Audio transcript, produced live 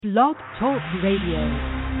Blog Talk Radio.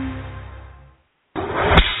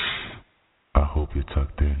 I hope you're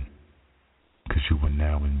tucked in, because you are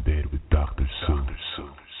now in bed with Dr. Sue.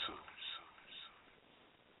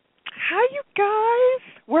 Hi, you guys.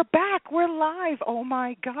 We're back. We're live. Oh,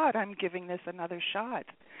 my God. I'm giving this another shot.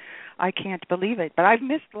 I can't believe it. But I've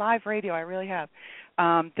missed live radio. I really have.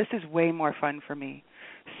 This is way more fun for me.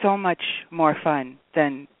 So much more fun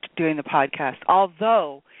than doing the podcast.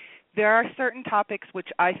 Although there are certain topics which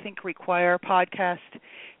I think require a podcast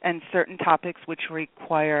and certain topics which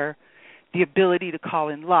require the ability to call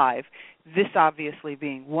in live, this obviously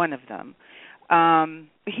being one of them.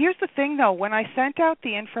 Here's the thing, though. When I sent out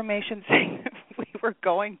the information saying that we were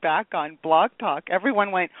going back on Blog Talk,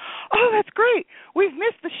 everyone went, oh, that's great. We've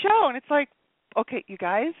missed the show. And it's like, okay, you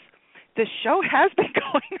guys, the show has been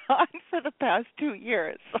going on for the past 2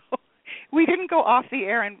 years. So we didn't go off the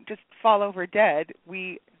air and just fall over dead.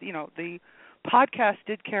 The podcast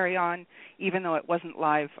did carry on, even though it wasn't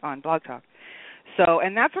live on Blog Talk. So,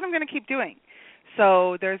 and that's what I'm going to keep doing.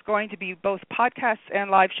 So there's going to be both podcasts and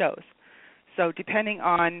live shows. So depending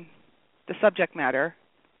on the subject matter,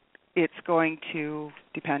 it's going to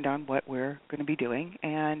depend on what we're going to be doing.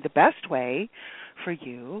 And the best way for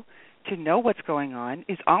you to know what's going on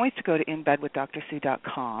is always to go to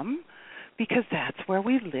inbedwithdrsue.com, because that's where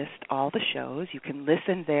we list all the shows. You can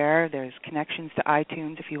listen there. There's connections to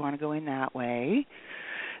iTunes if you want to go in that way.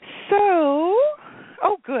 So,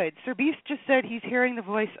 oh, good. Sir Beast just said he's hearing the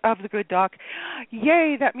voice of the good doc.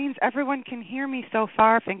 Yay, that means everyone can hear me so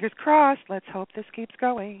far. Fingers crossed. Let's hope this keeps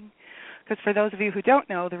going. Because for those of you who don't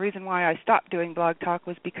know, the reason why I stopped doing Blog Talk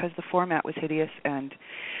was because the format was hideous and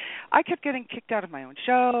I kept getting kicked out of my own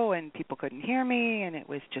show and people couldn't hear me and it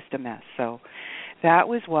was just a mess. So that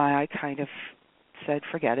was why I kind of said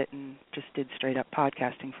forget it and just did straight up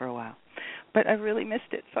podcasting for a while. But I really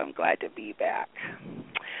missed it, so I'm glad to be back.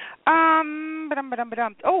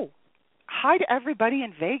 Oh, hi to everybody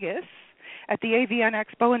in Vegas at the AVN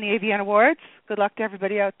Expo and the AVN Awards. Good luck to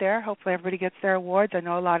everybody out there. Hopefully everybody gets their awards. I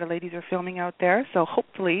know a lot of ladies are filming out there, so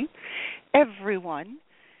hopefully everyone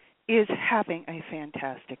is having a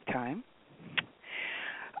fantastic time.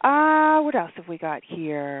 What else have we got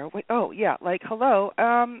here? Hello.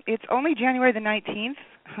 It's only January the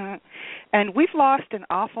 19th, and we've lost an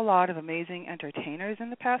awful lot of amazing entertainers in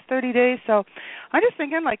the past 30 days, so I'm just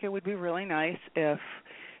thinking it would be really nice if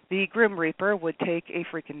the Grim Reaper would take a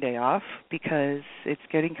freaking day off, because it's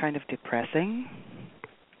getting kind of depressing.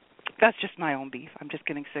 That's just my own beef. I'm just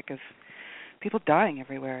getting sick of people dying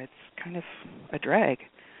everywhere. It's kind of a drag.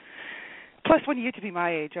 Plus, when you get to be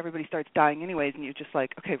my age, everybody starts dying anyways, and you're just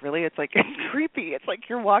like, okay, really? It's it's creepy. It's like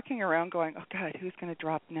you're walking around going, oh, God, who's going to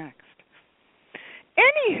drop next?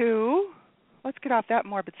 Anywho, let's get off that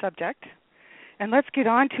morbid subject, and let's get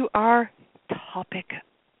on to our topic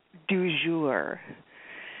du jour.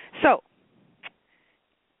 So,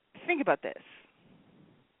 think about this.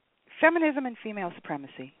 Feminism and female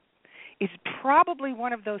supremacy is probably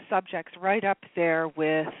one of those subjects right up there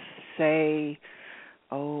with, say,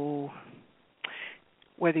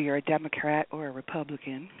 whether you're a Democrat or a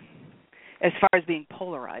Republican, as far as being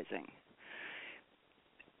polarizing.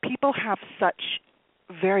 People have such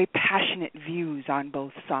very passionate views on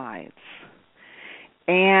both sides.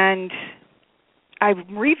 And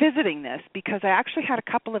I'm revisiting this because I actually had a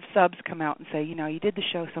couple of subs come out and say, you did the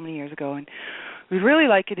show so many years ago, and we'd really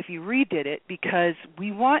like it if you redid it because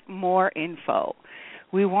we want more info.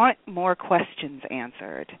 We want more questions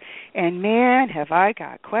answered. And, man, have I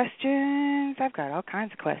got questions. I've got all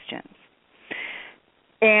kinds of questions.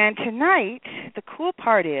 And tonight, the cool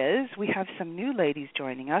part is we have some new ladies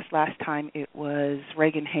joining us. Last time it was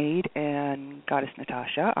Reagan Hade and Goddess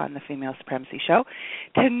Natasha on the Female Supremacy Show.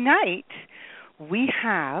 Tonight, we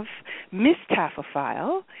have Miss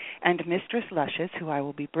Taphophile and Mistress Luscious, who I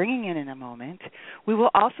will be bringing in a moment. We will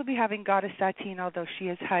also be having Goddess Satine, although she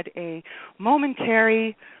has had a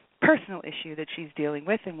momentary personal issue that she's dealing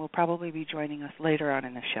with and will probably be joining us later on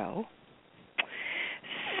in the show.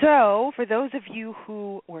 So, for those of you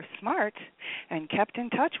who were smart and kept in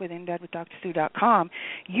touch with InBedWithDrSue.com,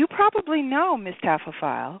 you probably know Miss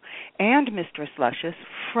Taphophile and Mistress Luscious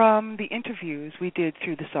from the interviews we did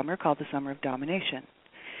through the summer called the Summer of Domination.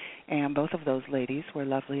 And both of those ladies were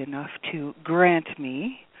lovely enough to grant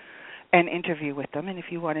me an interview with them. And if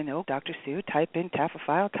you want to know Dr. Sue, type in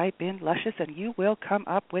Taphophile, type in Luscious, and you will come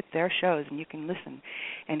up with their shows, and you can listen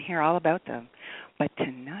and hear all about them. But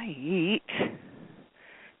tonight,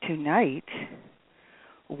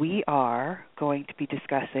 we are going to be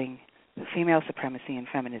discussing female supremacy and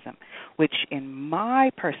feminism, which in my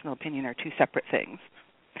personal opinion are two separate things.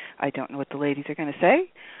 I don't know what the ladies are going to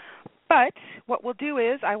say, But what we'll do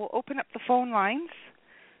is I will open up the phone lines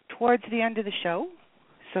towards the end of the show.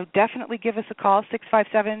 So definitely give us a call,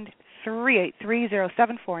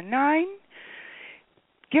 657-383-0749.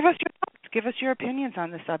 Give us your thoughts. Give us your opinions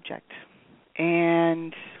on the subject.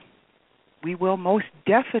 And we will most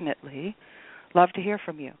definitely love to hear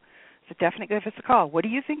from you. So definitely give us a call. What do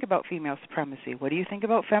you think about female supremacy? What do you think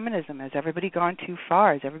about feminism? Has everybody gone too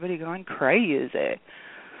far? Has everybody gone crazy?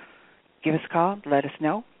 Give us a call. Let us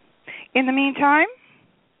know. In the meantime,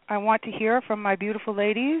 I want to hear from my beautiful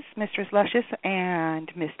ladies, Mistress Luscious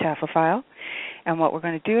and Miss Taffophile. And what we're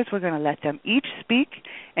going to do is we're going to let them each speak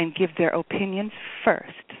and give their opinions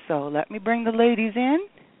first. So let me bring the ladies in.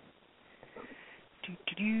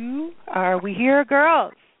 Are we here,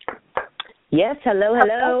 girls? Yes,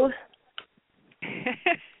 hello.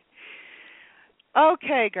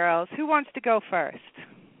 Okay, girls. Who wants to go first?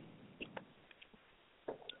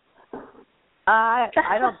 I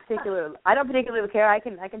don't particularly care. I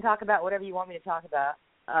can talk about whatever you want me to talk about.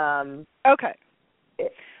 Okay.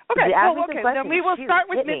 Then we will start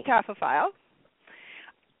with Miss Taffophile.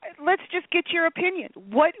 Let's just get your opinion.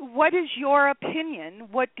 What is your opinion?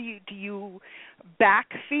 What do you back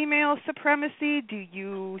female supremacy? Do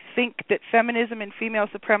you think that feminism and female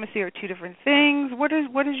supremacy are two different things? What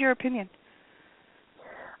is your opinion?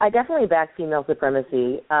 I definitely back female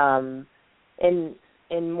supremacy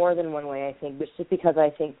in more than one way, I think, but just because I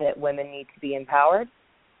think that women need to be empowered,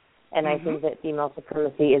 and I think that female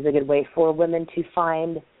supremacy is a good way for women to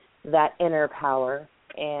find that inner power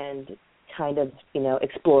and kind of,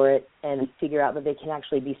 explore it and figure out that they can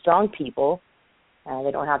actually be strong people.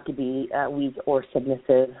 They don't have to be weak or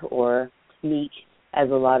submissive or meek, as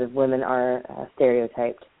a lot of women are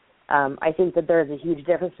stereotyped. I think that there's a huge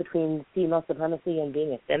difference between female supremacy and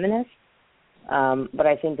being a feminist. But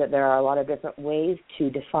I think that there are a lot of different ways to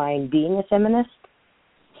define being a feminist.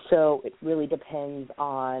 So it really depends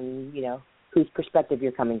on, whose perspective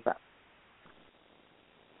you're coming from.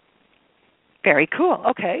 Very cool.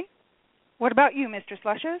 Okay. What about you, Mistress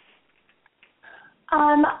Luscious?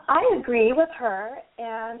 I agree with her,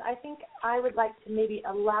 and I think I would like to maybe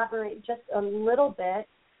elaborate just a little bit.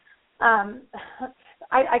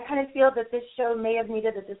 I kind of feel that this show may have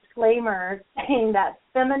needed a disclaimer saying that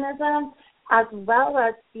feminism as well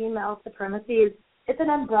as female supremacy it's an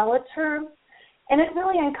umbrella term, and it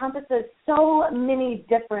really encompasses so many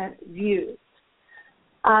different views.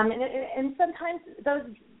 And sometimes those,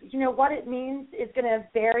 what it means is going to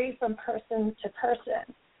vary from person to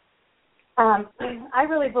person. I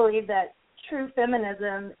really believe that true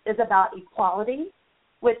feminism is about equality,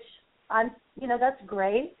 which that's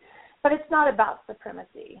great, but it's not about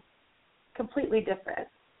supremacy. Completely different.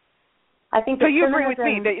 I think. So you agree with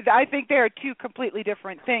me? I think they are two completely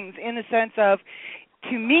different things in the sense of,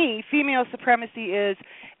 to me, female supremacy is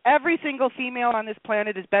every single female on this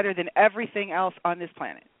planet is better than everything else on this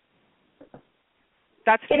planet.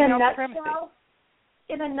 That's female supremacy.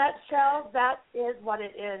 In a nutshell, that is what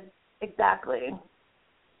it is exactly.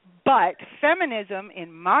 But feminism,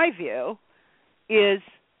 in my view, is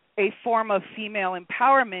a form of female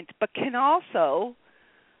empowerment, but can also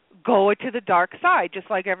go to the dark side, just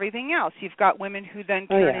like everything else. You've got women who then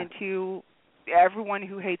turn into everyone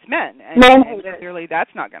who hates men, and clearly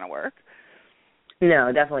that's not going to work.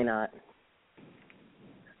 No, definitely not.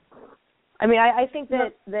 I mean, I think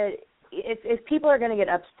that if people are going to get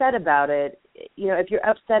upset about it, if you're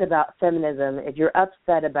upset about feminism, if you're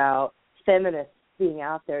upset about feminists being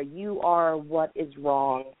out there, you are what is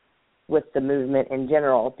wrong with the movement in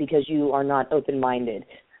general because you are not open-minded.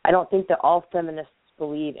 I don't think that all feminists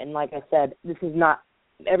believe, and like I said, this is not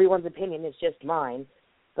everyone's opinion, it's just mine,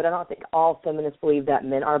 but I don't think all feminists believe that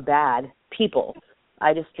men are bad people.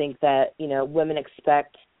 I just think that, women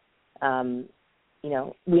expect,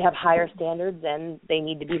 we have higher standards and they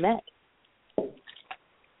need to be met.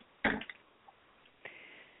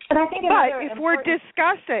 And I think if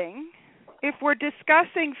we're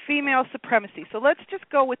discussing female supremacy, so let's just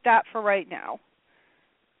go with that for right now.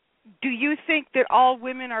 Do you think that all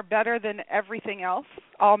women are better than everything else?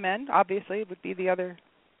 All men, obviously, would be the other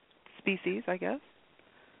species, I guess.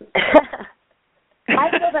 I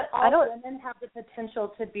feel that all women have the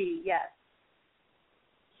potential to be, yes.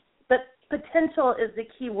 But potential is the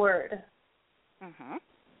key word. Mm-hmm.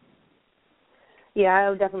 Yeah, I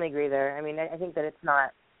would definitely agree there. I mean, I think that it's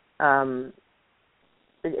not,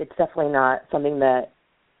 it's definitely not something that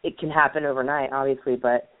it can happen overnight, obviously,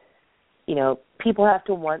 but, people have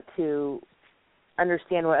to want to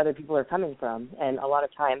understand where other people are coming from. And a lot of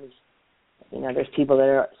times, there's people that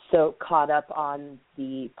are so caught up on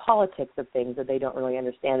the politics of things that they don't really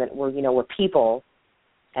understand that we're people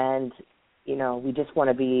and, we just want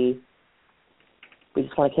to be We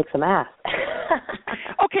just want to kick some ass.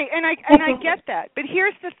 Okay, and I get that. But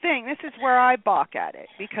here's the thing. This is where I balk at it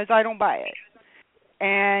because I don't buy it.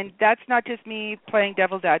 And that's not just me playing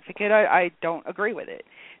devil's advocate. I don't agree with it.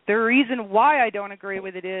 The reason why I don't agree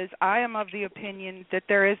with it is I am of the opinion that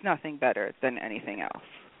there is nothing better than anything else.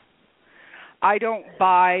 I don't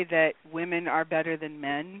buy that women are better than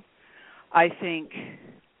men. I think,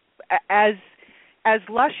 as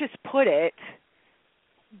Luscious put it,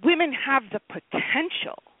 women have the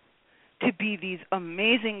potential to be these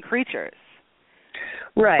amazing creatures.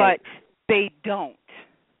 Right. But they don't.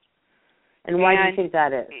 And why do you think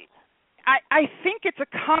that is? I think it's a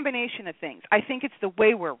combination of things. I think it's the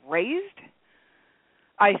way we're raised.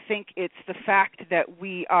 I think it's the fact that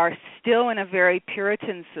we are still in a very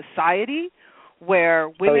Puritan society where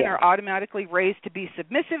women are automatically raised to be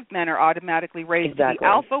submissive, men are automatically raised to be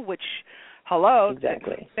alpha, which, hello,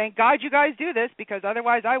 thank God you guys do this because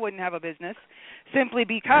otherwise I wouldn't have a business, simply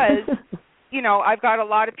because, you know, I've got a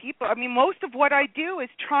lot of people. I mean, most of what I do is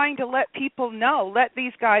trying to let people know, let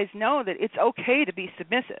these guys know that it's okay to be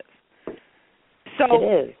submissive. So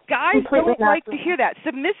guys don't like to hear that.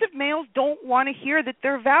 Submissive males don't want to hear that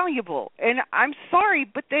they're valuable. And I'm sorry,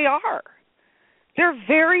 but they are. They're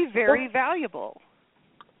very, very valuable.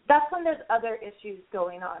 That's when there's other issues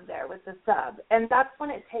going on there with the sub. And that's when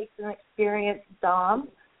it takes an experienced dom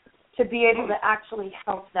to be able to actually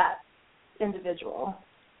help that individual.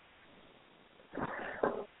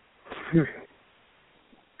 But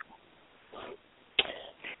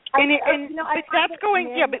that's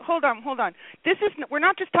going. Yeah, but hold on. We're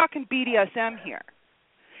not just talking BDSM here.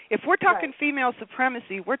 If we're talking female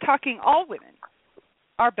supremacy, we're talking all women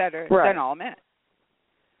are better than all men.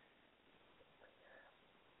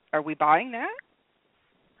 Are we buying that?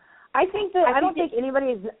 I think that I don't think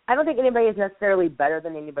anybody is necessarily better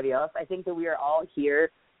than anybody else. I think that we are all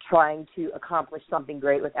here trying to accomplish something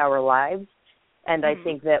great with our lives, and I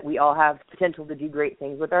think that we all have potential to do great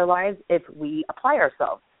things with our lives if we apply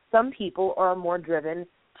ourselves. Some people are more driven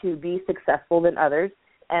to be successful than others,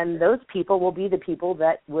 and those people will be the people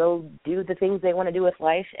that will do the things they want to do with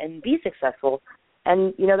life and be successful.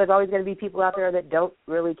 And, you know, there's always going to be people out there that don't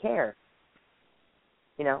really care.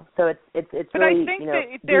 You know, so it's but really, I think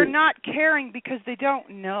that they're not caring because they don't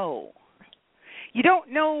know. You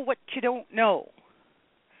don't know what you don't know.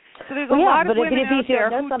 So there's a lot of women out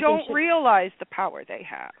there who don't realize the power they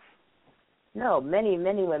have. No, many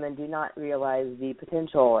women do not realize the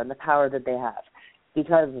potential and the power that they have.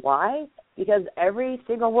 Because why? Because every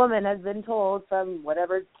single woman has been told from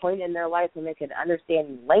whatever point in their life when they can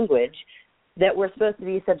understand language that we're supposed to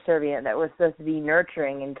be subservient, that we're supposed to be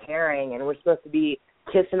nurturing and caring, and we're supposed to be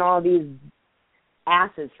kissing all these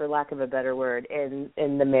asses, for lack of a better word,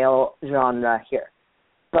 in the male genre here.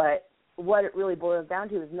 But what it really boils down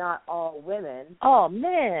to is not all women, all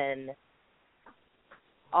men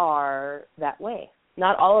are that way.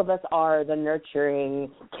 Not all of us are the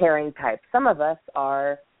nurturing, caring type. Some of us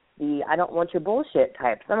are the I don't want your bullshit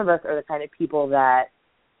type. Some of us are the kind of people that,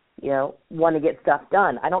 you know, want to get stuff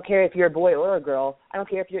done. I don't care if you're a boy or a girl. I don't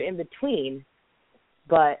care if you're in between.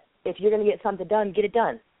 But if you're going to get something done, get it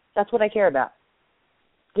done. That's what I care about.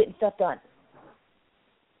 Getting stuff done.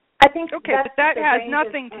 I think but that has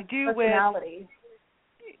nothing to do with personality.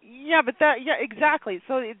 Exactly.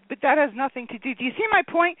 So, but that has nothing to do. Do you see my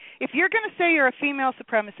point? If you're going to say you're a female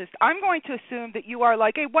supremacist, I'm going to assume that you are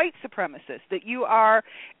like a white supremacist, that you are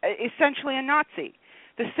essentially a Nazi.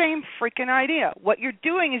 The same freaking idea. What you're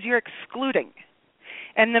doing is you're excluding.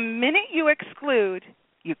 And the minute you exclude,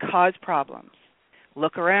 you cause problems.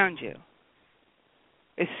 Look around you.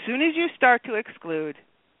 As soon as you start to exclude,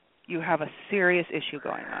 you have a serious issue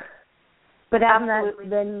going on. But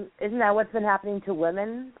isn't that what's been happening to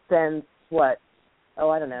women since what? Oh,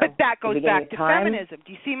 I don't know. But that goes back to feminism.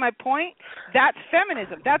 Do you see my point? That's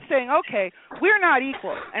feminism. That's saying, okay, we're not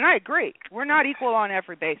equal. And I agree. We're not equal on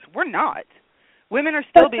every base. We're not. Women are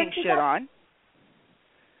still being shit on.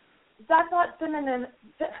 That's not feminine.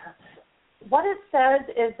 What it says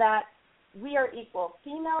is that we are equal.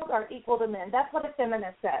 Females are equal to men. That's what a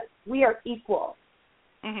feminist says. We are equal.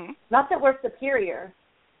 Mm-hmm. Not that we're superior.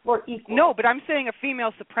 We're equal. No, but I'm saying a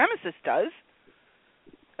female supremacist does.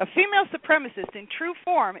 A female supremacist in true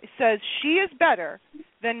form says she is better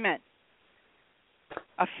than men.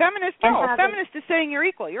 A feminist, a feminist is saying you're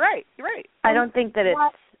equal. You're right. I don't think that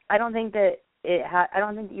I don't think that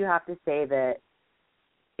you have to say that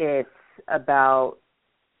it's about.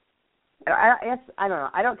 I don't know.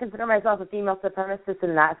 I don't consider myself a female supremacist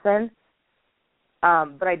in that sense,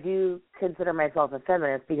 but I do consider myself a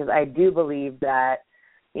feminist because I do believe that,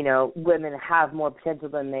 you know, women have more potential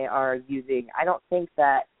than they are using. I don't think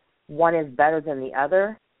that one is better than the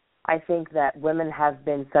other. I think that women have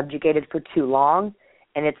been subjugated for too long,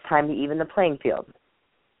 and it's time to even the playing field.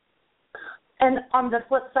 And on the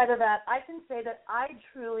flip side of that, I can say that I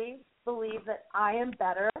truly believe that I am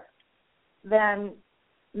better than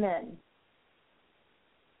men.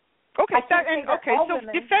 Okay, so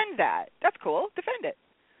defend that. That's cool. Defend it.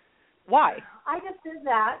 Why? I just did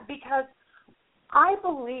that because I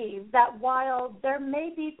believe that while there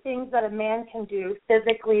may be things that a man can do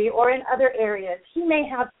physically or in other areas, he may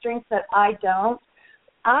have strengths that I don't.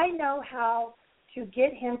 I know how to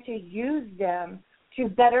get him to use them to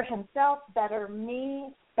better himself, better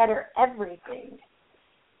me, better everything.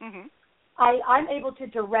 Mm-hmm. I'm able to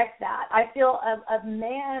direct that. I feel a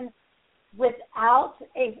man without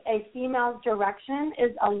a female's direction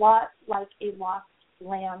is a lot like a lost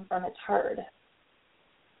lamb from its herd.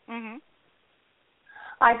 Mm-hmm.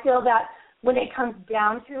 I feel that when it comes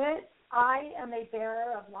down to it, I am a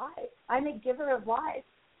bearer of life. I'm a giver of life.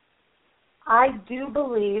 I do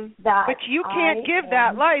believe that. But you can't give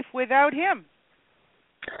that life without him.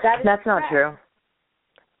 That's not true.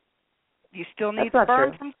 You still need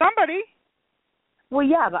sperm from somebody. Well,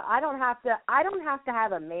 yeah, but I don't have to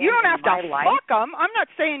have a man. You don't have in my to life. fuck him. I'm not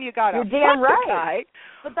saying you got to You're damn fuck right. the guy.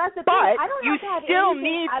 But that's the but thing. I don't you have to have still anything.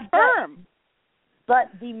 need sperm.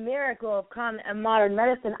 But the miracle of modern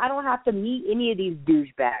medicine, I don't have to meet any of these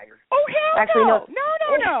douchebags. Oh, hell Actually, no.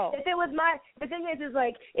 No. If it was the thing is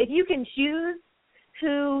like, if you can choose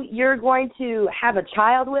who you're going to have a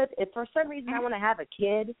child with, if for some reason I want to have a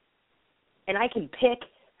kid, and I can pick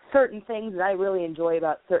certain things that I really enjoy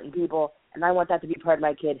about certain people, and I want that to be part of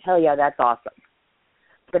my kid, hell yeah, that's awesome.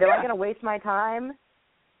 But am I going to waste my time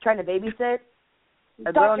trying to babysit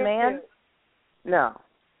a grown man? No.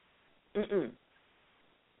 Mm-mm.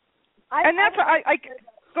 And that's I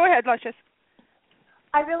go ahead, Luscious.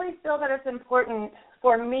 I really feel that it's important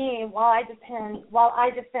for me while I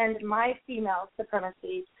defend my female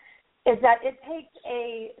supremacy is that it takes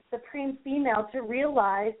a supreme female to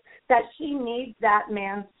realize that she needs that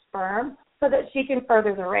man's sperm so that she can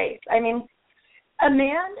further the race. I mean, a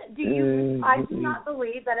man, I do not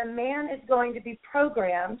believe that a man is going to be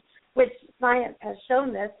programmed, which science has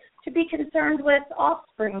shown this, to be concerned with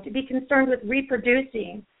offspring, to be concerned with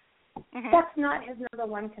reproducing. Mm-hmm. That's not his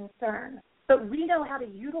number one concern. But we know how to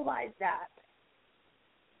utilize that.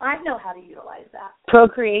 I know how to utilize that.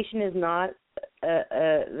 Procreation is not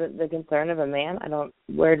the concern of a man?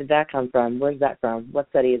 Where did that come from? Where's that from? What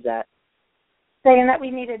study is that? Saying that we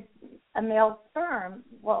needed a male sperm.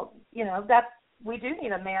 Well, we do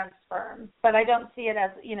need a man's sperm. But I don't see it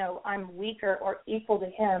as, I'm weaker or equal to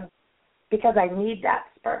him because I need that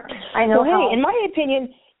sperm. I know in my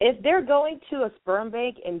opinion, if they're going to a sperm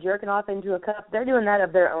bank and jerking off into a cup, they're doing that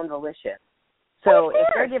of their own volition. So if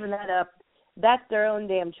they're giving that up, that's their own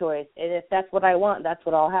damn choice. And if that's what I want, that's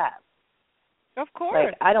what I'll have. Of course.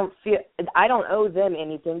 Like, I don't owe them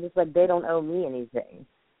anything, just like they don't owe me anything.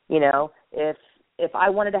 If I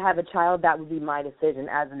wanted to have a child, that would be my decision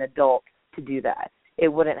as an adult to do that. It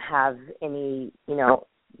wouldn't have any,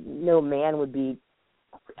 no man would be,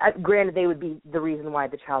 granted they would be the reason why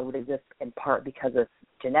the child would exist in part because of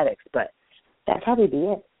genetics, but that'd probably be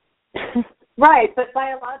it. Right, but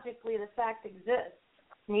biologically the fact exists,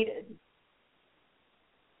 needed.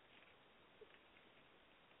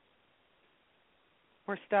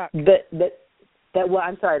 We're stuck. That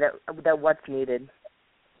what's needed?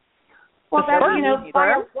 Well, that,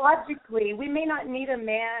 biologically, we may not need a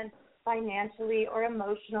man financially or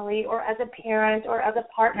emotionally or as a parent or as a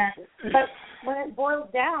partner, but when it boils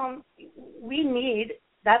down, we need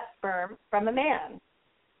that sperm from a man.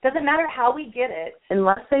 Doesn't matter how we get it.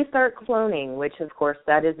 Unless they start cloning, which, of course,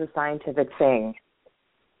 that is a scientific thing.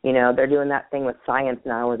 They're doing that thing with science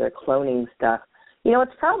now where they're cloning stuff.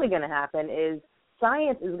 What's probably going to happen is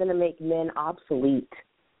science is going to make men obsolete.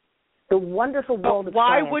 The wonderful world of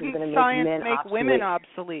science is going to make men obsolete. Why wouldn't science make women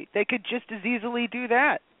obsolete? They could just as easily do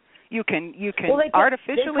that. You can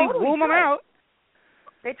artificially womb them out.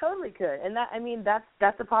 They totally could. And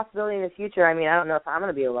that's a possibility in the future. I don't know if I'm going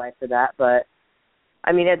to be alive for that, but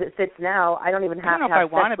as it sits now, I don't even have to have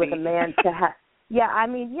sex with a man to have.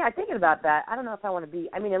 Thinking about that, I don't know if I want to be.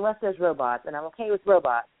 Unless there's robots, and I'm okay with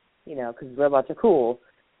robots, because robots are cool.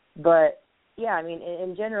 But yeah,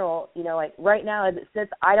 in general, like right now as it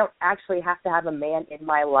sits, I don't actually have to have a man in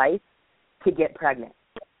my life to get pregnant.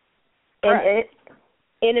 Right.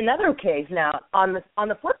 And in another case, now on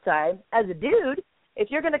the flip side, as a dude, if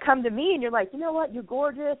you're going to come to me and you're like, you know what, you're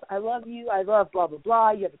gorgeous, I love you, I love blah, blah,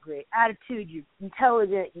 blah, you have a great attitude, you're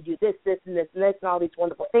intelligent, you do this, this, and this, and this, and all these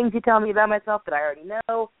wonderful things you tell me about myself that I already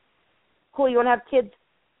know. Cool, you want to have kids?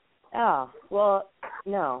 Oh, well,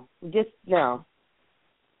 no. Just, no.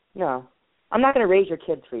 No. I'm not going to raise your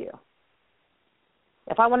kids for you.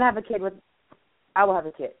 If I want to have a kid I will have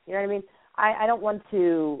a kid. You know what I mean? I don't want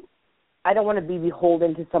to be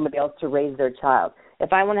beholden to somebody else to raise their child.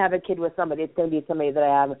 If I want to have a kid with somebody, it's going to be somebody that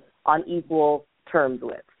I have on equal terms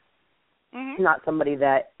with. Mm-hmm. Not somebody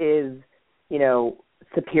that is,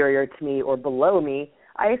 superior to me or below me.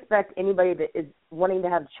 I expect anybody that is wanting to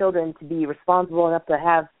have children to be responsible enough to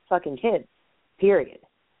have fucking kids, period.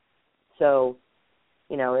 So,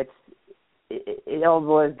 it all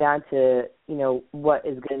boils down to, what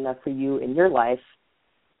is good enough for you in your life.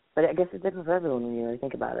 But I guess it's different for everyone when you really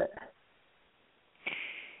think about it.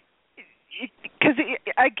 Because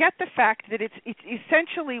I get the fact that it's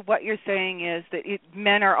essentially what you're saying is that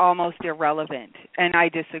men are almost irrelevant, and I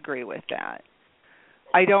disagree with that.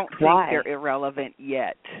 I don't think they're irrelevant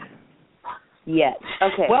yet. Yet.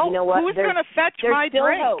 Okay, well, you know what? Who's going to fetch my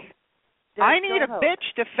drink? I need a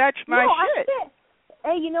bitch to fetch my shit.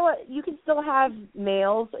 Hey, you know what? You can still have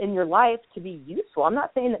males in your life to be useful. I'm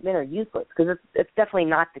not saying that men are useless, because it's definitely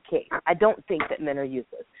not the case. I don't think that men are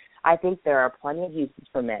useless. I think there are plenty of uses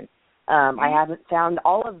for men. I haven't found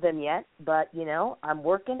all of them yet, but, I'm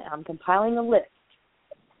working. I'm compiling a list.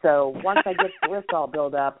 So once I get the list all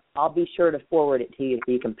built up, I'll be sure to forward it to you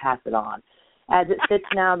so you can pass it on. As it sits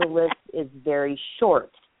now, the list is very short.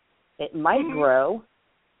 It might grow,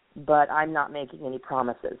 but I'm not making any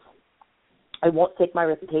promises. I won't take my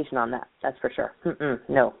reputation on that. That's for sure.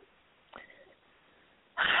 No.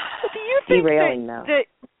 Do you think that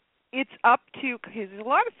it's up to? Because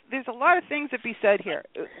there's a lot of things to be said here.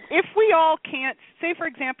 If we all can't, say for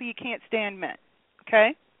example, you can't stand men,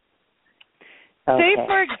 okay? Say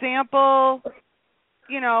for example,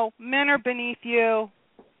 men are beneath you.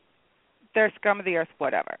 They're scum of the earth,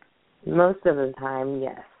 whatever. Most of the time,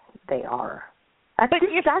 yes, they are. But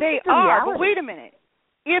if they are, but wait a minute.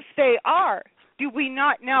 If they are, do we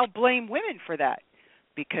not now blame women for that?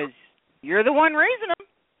 Because you're the one raising them.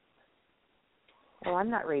 Well, I'm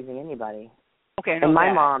not raising anybody. Okay, and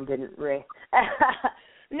my mom didn't raise.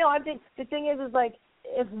 No, I think the thing is like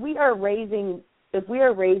if we are raising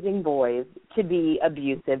boys to be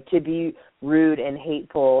abusive, to be rude and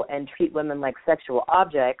hateful, and treat women like sexual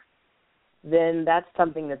objects, then that's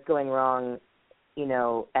something that's going wrong,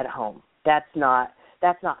 at home. That's not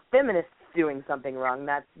feminists doing something wrong.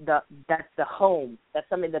 That's the home. That's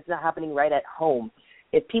something that's not happening right at home.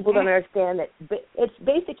 If people don't understand that, it's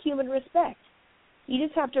basic human respect. You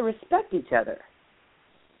just have to respect each other.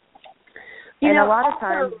 And a lot of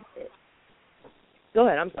times, go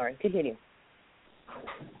ahead. I'm sorry. Continue.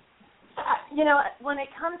 When it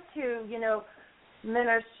comes to men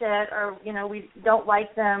are shit, or we don't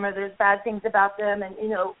like them, or there's bad things about them, and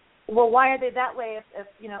why are they that way if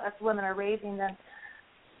us women are raising them?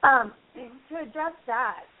 To address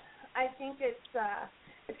that, I think it's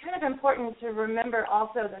kind of important to remember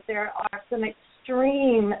also that there are some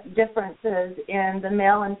extreme differences in the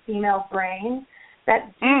male and female brain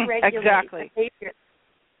that do regulate behavior.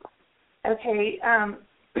 Okay,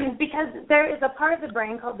 because there is a part of the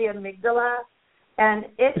brain called the amygdala, and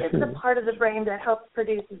it is the part of the brain that helps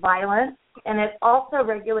produce violence, and it also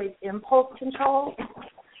regulates impulse control.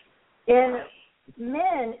 In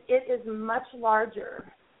men, it is much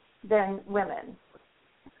larger than women.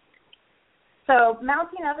 So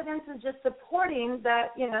mounting evidence is just supporting that,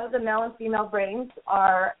 the male and female brains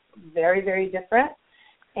are very, very different.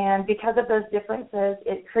 And because of those differences,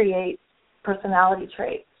 it creates personality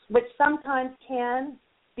traits, which sometimes can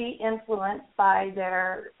be influenced by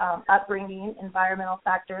their upbringing, environmental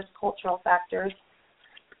factors, cultural factors.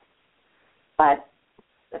 But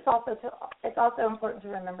it's also important to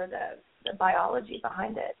remember the biology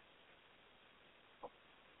behind it.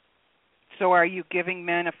 So are you giving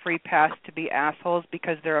men a free pass to be assholes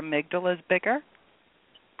because their amygdala is bigger?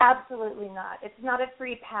 Absolutely not. It's not a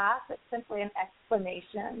free pass. It's simply an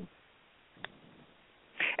explanation.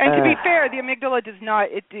 And to be fair, the amygdala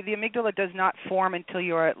does not form until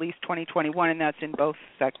you're at least 20-21, and that's in both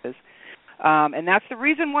sexes. And that's the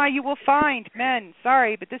reason why you will find men,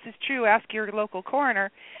 sorry, but this is true, ask your local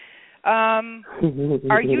coroner, are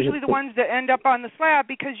usually the ones that end up on the slab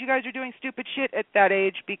because you guys are doing stupid shit at that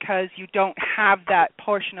age because you don't have that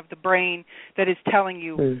portion of the brain that is telling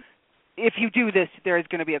you if you do this, there is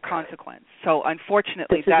going to be a consequence. So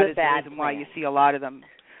unfortunately, that is the reason why you see a lot of them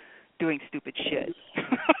doing stupid shit.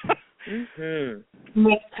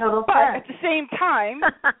 Makes total sense. But at the same time,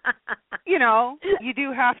 you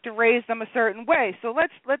do have to raise them a certain way. So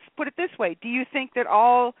let's put it this way. Do you think that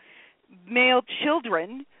all male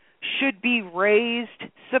children should be raised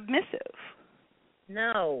submissive?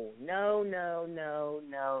 No.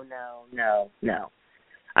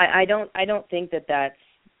 I don't think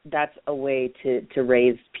that's a way to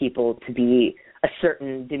raise people to be a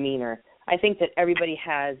certain demeanor. I think that everybody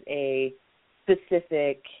has a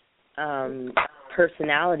specific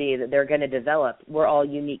personality that they're going to develop. We're all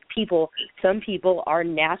unique people. Some people are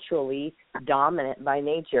naturally dominant by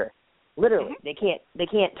nature. Literally, they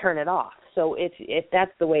can't turn it off. So if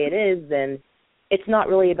that's the way it is, then it's not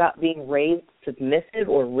really about being raised submissive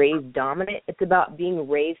or raised dominant. It's about being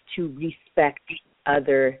raised to respect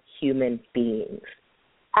other human beings.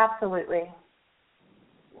 Absolutely.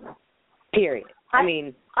 Period.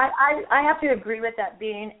 I have to agree with that,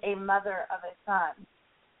 being a mother of a son.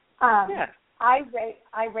 Yeah.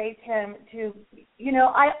 I raised him to,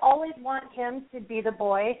 I always want him to be the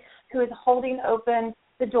boy who is holding open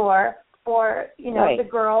the door for, right. the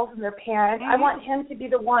girls and their parents. I want him to be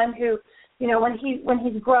the one who, when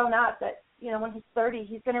he's grown up, that, when he's 30,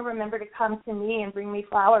 he's going to remember to come to me and bring me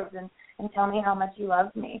flowers and tell me how much he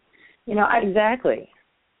loves me. Exactly.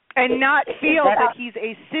 And not feel that he's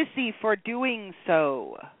a sissy for doing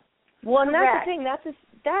so. Well, and that's the thing.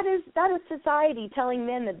 That is society telling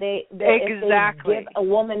men that exactly. if they give a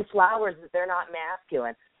woman flowers that they're not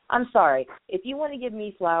masculine. I'm sorry. If you want to give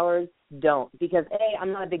me flowers, don't. Because A,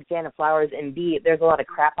 I'm not a big fan of flowers, and B, there's a lot of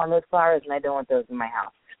crap on those flowers, and I don't want those in my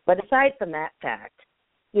house. But aside from that fact,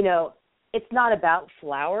 it's not about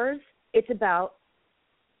flowers. It's about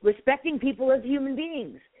respecting people as human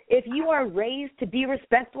beings. If you are raised to be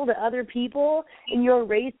respectful to other people and you're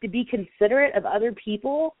raised to be considerate of other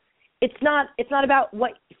people, it's not about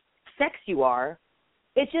what sex you are.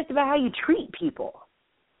 It's just about how you treat people.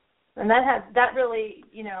 And that really,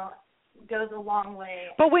 goes a long way.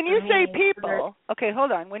 But when you say people, okay,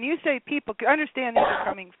 hold on. When you say people, understand these are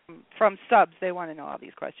coming from subs. They want to know all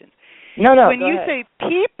these questions. No. When you say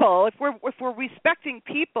people, if we're respecting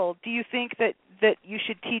people, do you think that you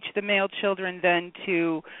should teach the male children then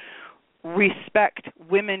to respect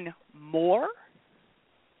women more?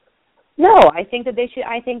 No, I think that they should.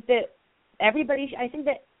 I think that everybody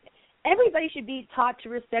should be taught to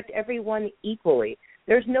respect everyone equally.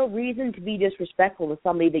 There's no reason to be disrespectful to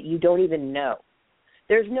somebody that you don't even know.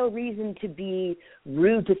 There's no reason to be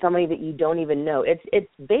rude to somebody that you don't even know. It's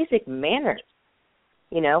basic manners.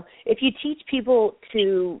 If you teach people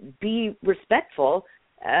to be respectful,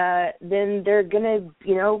 then they're gonna,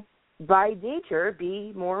 by nature,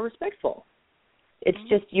 be more respectful. It's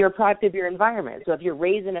just you're a product of your environment. So if you're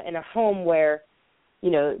raised in a home where,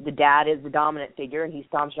 the dad is the dominant figure and he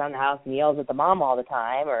stomps around the house and yells at the mom all the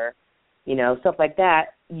time, or stuff like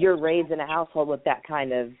that, you're raised in a household with that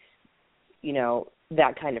kind of,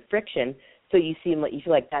 that kind of friction. So you feel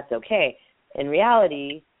like that's okay. In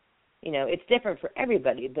reality, it's different for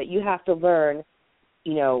everybody, but you have to learn,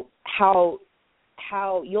 how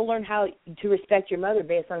you'll learn how to respect your mother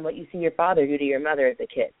based on what you see your father do to your mother as a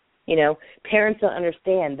kid. Parents don't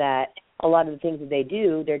understand that a lot of the things that they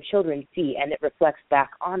do, their children see, and it reflects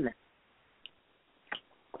back on them.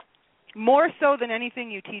 More so than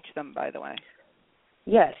anything you teach them, by the way.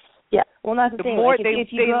 Yes. Yeah. Well, that's the thing. More, like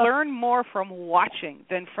they learn more from watching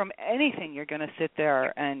than from anything you're going to sit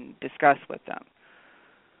there and discuss with them.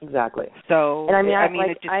 Exactly. So, and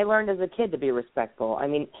I learned as a kid to be respectful. I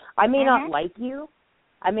may not like you,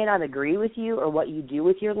 I may not agree with you or what you do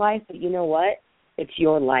with your life, but you know what? It's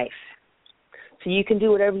your life. So you can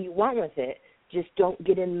do whatever you want with it. Just don't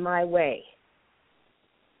get in my way.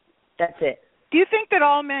 That's it. Do you think that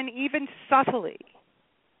all men, even subtly,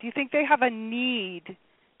 do you think they have a need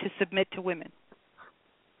to submit to women?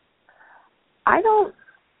 I don't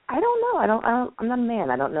know. I'm not a man.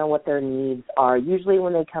 I don't know what their needs are. Usually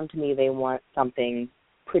when they come to me, they want something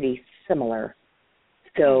pretty similar.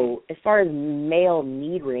 So as far as male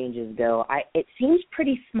need ranges go, it seems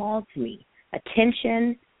pretty small to me.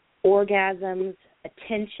 Attention, orgasms,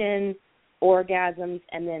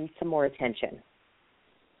 and then some more attention.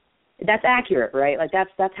 That's accurate, right? Like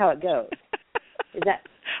that's how it goes. Is that?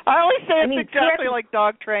 I always say it's exactly like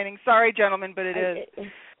dog training. Sorry, gentlemen, but it is.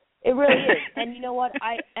 It really is. And you know what?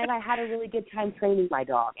 I had a really good time training my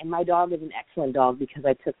dog, and my dog is an excellent dog because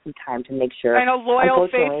I took some time to make sure. And a loyal,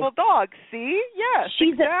 faithful dog. See? Yes,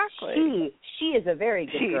 exactly. She is a very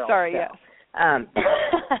good girl. Sorry, so. yes.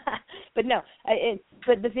 But no.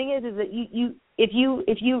 But the thing is that if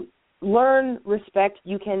you learn respect,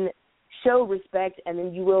 you can show respect, and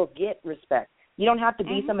then you will get respect. You don't have to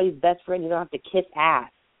be somebody's best friend. You don't have to kiss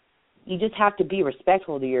ass. You just have to be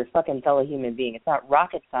respectful to your fucking fellow human being. It's not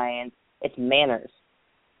rocket science. It's manners.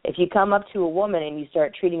 If you come up to a woman and you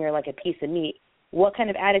start treating her like a piece of meat, what kind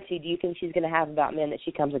of attitude do you think she's going to have about men that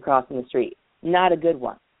she comes across in the street? Not a good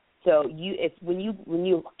one. So when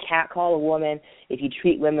you catcall a woman, if you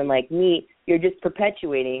treat women like meat, you're just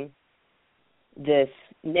perpetuating this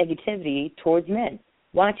negativity towards men.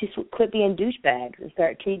 Why don't you quit being douchebags and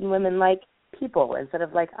start treating women like people instead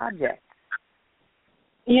of like objects?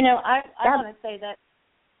 You know, I want to say that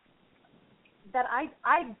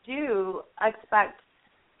I do expect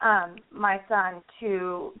my son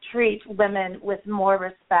to treat women with more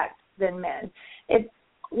respect than men.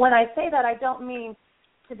 When I say that, I don't mean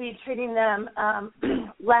to be treating them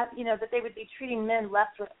less, that they would be treating men less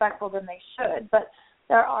respectful than they should, but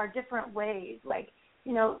there are different ways. Like,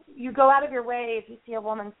 you go out of your way if you see a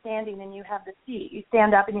woman standing and you have the seat. You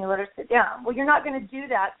stand up and you let her sit down. Well, you're not going to do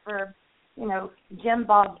that for, Jim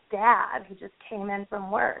Bob's dad who just came in from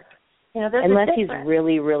work. Unless he's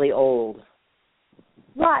really, really old.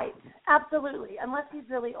 Right, absolutely, unless he's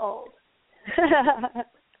really old.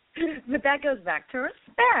 But that goes back to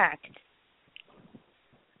respect.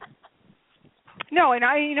 No, and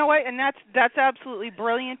you know what, and that's absolutely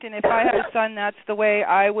brilliant. And if I had a son, that's the way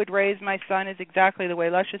I would raise my son, is exactly the way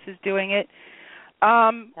Luscious is doing it.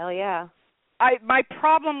 Hell yeah. My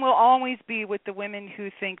problem will always be with the women who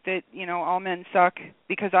think that all men suck,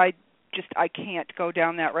 because I can't go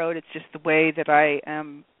down that road. It's just the way that I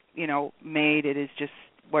am, made. It is just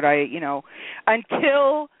what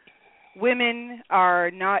until women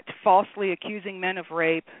are not falsely accusing men of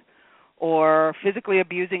rape or physically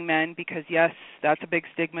abusing men, because yes, that's a big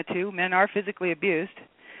stigma too. Men are physically abused.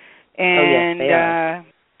 And yes, they are.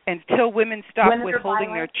 Until women stop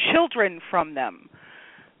withholding their children from them,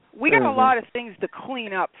 we got a lot of things to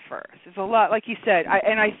clean up first. There's a lot, like you said,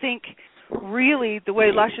 I think really the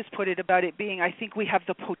way Luscious put it about it being, I think we have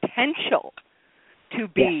the potential to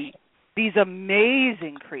be these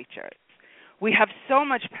amazing creatures. We have so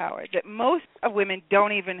much power that most of women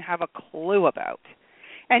don't even have a clue about.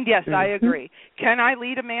 And yes, I agree. Can I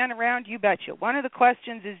lead a man around? You betcha. One of the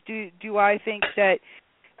questions is, do I think that,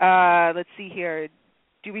 let's see here,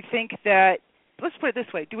 do we think that, let's put it this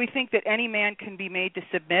way, do we think that any man can be made to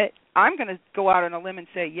submit? I'm going to go out on a limb and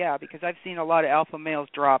say yeah, because I've seen a lot of alpha males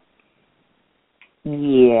drop.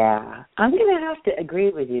 Yeah. I'm going to have to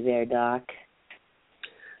agree with you there, Doc.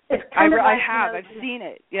 I have. I've seen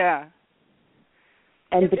it, yeah.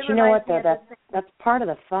 But you know what, though? That's part of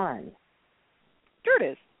the fun. Sure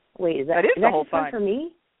it is. Wait, is that the whole fun for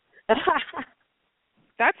me?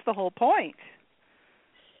 That's the whole point.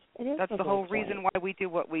 It is. That's the whole reason why we do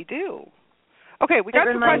what we do. Okay, we got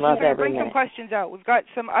some questions. We're going to bring some questions out. We've got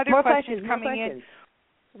some other questions coming in.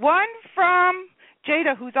 One from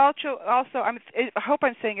Jada, who's also I hope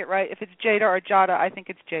I'm saying it right. If it's Jada or Jada, I think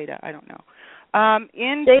it's Jada. I don't know.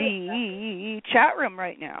 In the chat room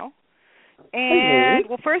right now. And,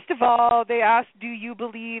 well, first of all, they asked, do you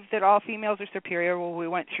believe that all females are superior? Well, we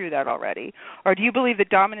went through that already. Or do you believe that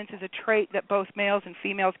dominance is a trait that both males and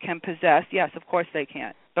females can possess? Yes, of course they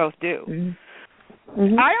can. Both do.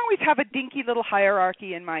 I always have a dinky little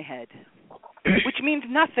hierarchy in my head, which means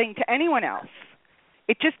nothing to anyone else.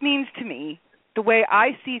 It just means to me the way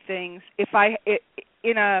I see things. I'm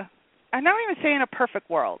not even saying a perfect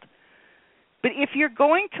world, but if you're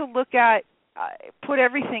going to look at, put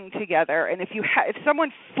everything together, and if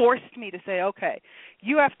someone forced me to say, okay,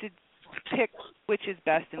 you have to pick which is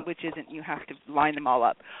best and which isn't, you have to line them all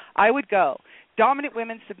up, I would go dominant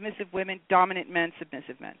women, submissive women, dominant men,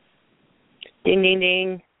 submissive men. Ding, ding,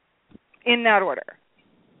 ding. In that order.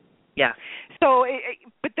 Yeah. So,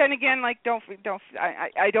 but then again, like,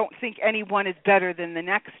 I don't think any one is better than the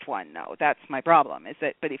next one. No, that's my problem. Is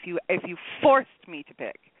that? But if you forced me to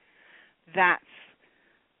pick, that's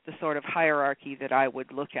the sort of hierarchy that I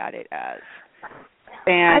would look at it as.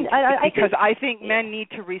 And because I think men need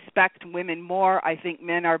to respect women more. I think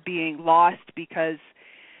men are being lost because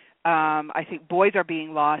I think boys are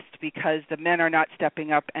being lost because the men are not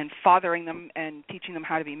stepping up and fathering them and teaching them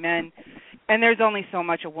how to be men. And there's only so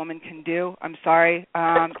much a woman can do. I'm sorry.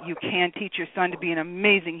 You can teach your son to be an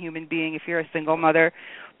amazing human being if you're a single mother.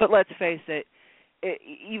 But let's face it,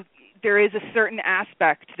 there is a certain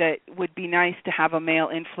aspect that would be nice to have a male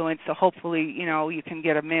influence. So hopefully, you can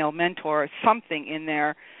get a male mentor or something in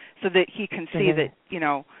there so that he can see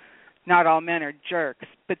that, not all men are jerks.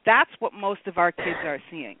 But that's what most of our kids are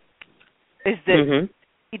seeing, is that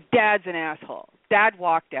dad's an asshole. Dad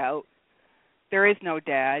walked out. There is no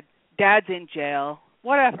dad. Dad's in jail.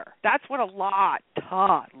 Whatever. That's what a lot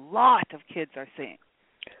of kids are seeing.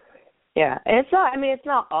 Yeah, and it's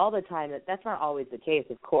not all the time. That's not always the case,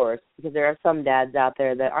 of course, because there are some dads out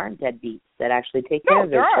there that aren't deadbeats, that actually take care of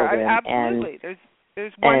their children. Absolutely.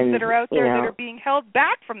 There's ones that are out there that are being held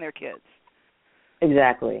back from their kids.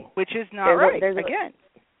 Exactly. Which is not right, again.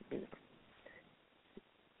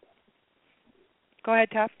 Go ahead,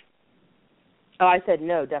 Tef. Oh, I said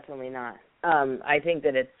no, definitely not. I think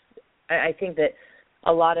that I think that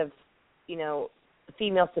a lot of,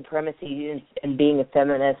 female supremacy and being a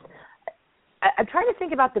feminist, I'm trying to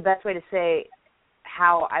think about the best way to say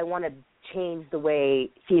how I want to change the way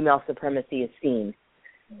female supremacy is seen.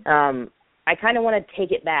 I kind of want to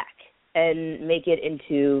take it back and make it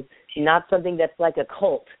into not something that's like a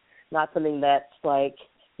cult, not something that's like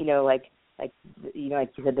like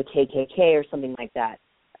you said, the KKK or something like that.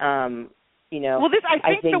 Well,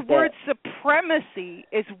 I think the word supremacy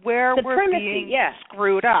is where we're being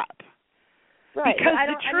screwed up. Right. Because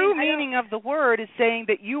the true meaning of the word is saying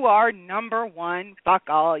that you are number one, fuck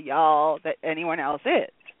all y'all, that anyone else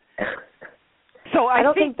is. So I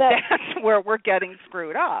think that's where we're getting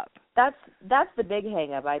screwed up. That's the big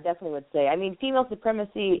hang up, I definitely would say. I mean, female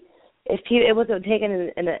supremacy, if it wasn't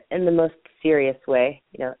taken in the most serious way,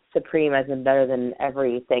 supreme as in better than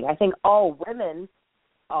everything. I think all women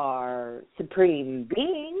are supreme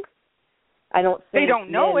beings. I don't think they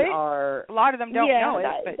don't know it. A lot of them don't know it,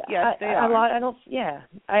 but yes, they are.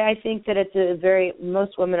 I think that it's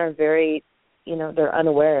most women are very, they're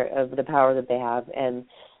unaware of the power that they have, and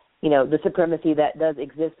the supremacy that does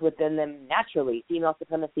exist within them naturally. Female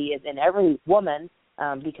supremacy is in every woman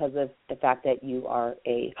because of the fact that you are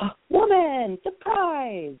a woman.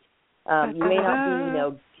 Surprise! You may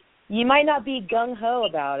not be, you might not be gung ho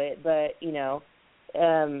about it, but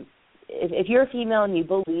if you're a female and you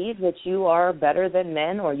believe that you are better than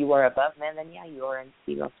men or you are above men, then you are in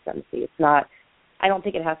female supremacy. It's not. I don't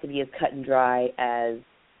think it has to be as cut and dry as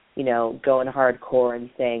going hardcore and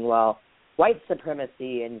saying, well, white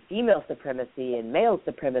supremacy and female supremacy and male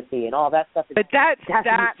supremacy and all that stuff. But that's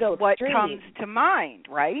what comes to mind,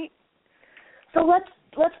 right? So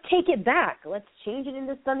let's take it back. Let's change it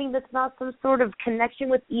into something that's not some sort of connection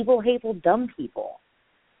with evil, hateful, dumb people.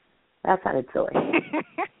 That sounded silly.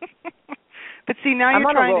 But see, now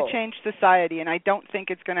you're trying to change society, and I don't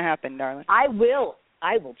think it's going to happen, darling. I will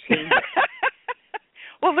change it.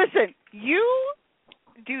 Well, listen, you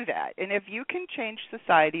do that, and if you can change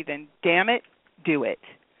society, then damn it, do it.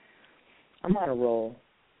 I'm on a roll.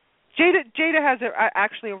 Jada has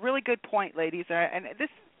actually a really good point, ladies, and this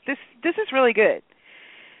is really good.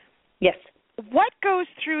 Yes. What goes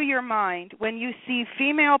through your mind when you see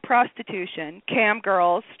female prostitution, cam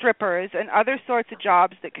girls, strippers, and other sorts of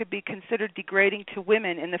jobs that could be considered degrading to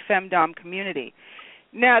women in the femdom community?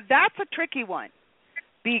 Now, that's a tricky one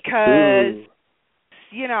because,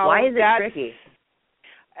 why is it tricky?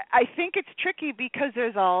 I think it's tricky because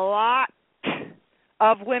there's a lot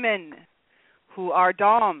of women who are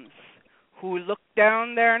doms, who look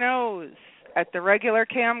down their nose at the regular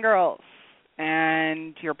cam girls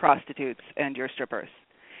and your prostitutes and your strippers.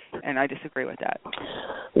 And I disagree with that.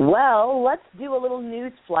 Well, let's do a little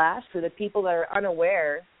news flash for the people that are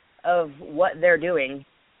unaware of what they're doing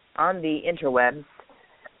on the interwebs.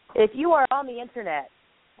 If you are on the internet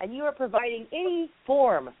and you are providing any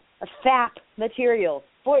form of FAP material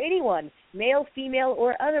for anyone, male, female,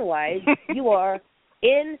 or otherwise, you are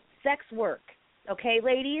in sex work. Okay,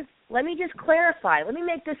 ladies? Let me just clarify. Let me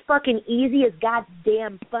make this fucking easy as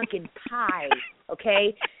goddamn fucking pie,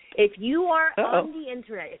 okay? If you are on the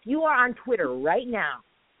internet, if you are on Twitter right now,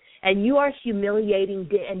 and you are humiliating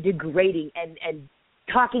and degrading and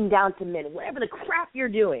talking down to men, whatever the crap you're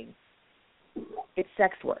doing, it's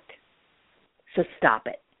sex work. So stop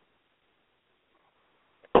it.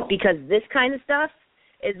 Because this kind of stuff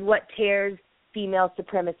is what tears female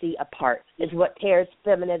supremacy apart, is what tears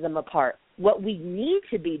feminism apart. What we need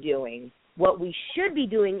to be doing, what we should be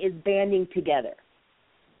doing is banding together.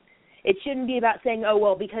 It shouldn't be about saying, oh,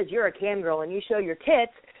 well, because you're a cam girl and you show your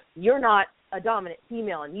tits, you're not a dominant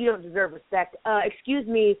female and you don't deserve respect. Excuse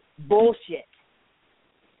me, bullshit.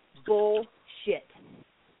 Bullshit.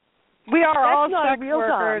 We are all sex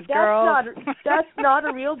workers, girls. That's not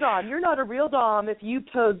a real dom. You're not a real dom if you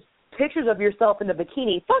post pictures of yourself in a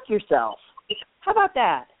bikini. Fuck yourself. How about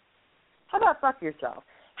that? How about fuck yourself?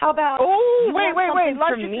 How about wait.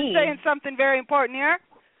 Luscious is saying something very important here.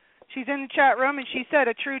 She's in the chat room, and she said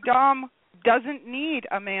a true dom doesn't need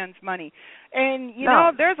a man's money. And, you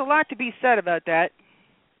know, there's a lot to be said about that.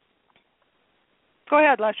 Go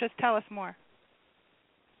ahead, Luscious. Tell us more.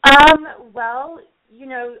 Well,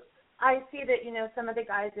 I see that, some of the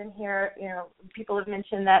guys in here, people have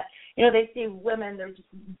mentioned that, they see women, they're just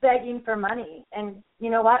begging for money. And you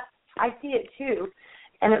know what? I see it too.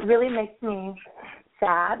 And it really makes me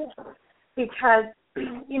sad because,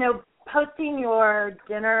 posting your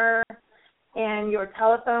dinner and your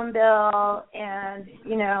telephone bill and,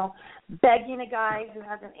 begging a guy who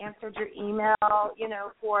hasn't answered your email,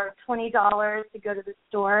 for $20 to go to the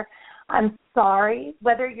store. I'm sorry,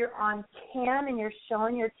 whether you're on cam and you're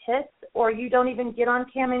showing your tits or you don't even get on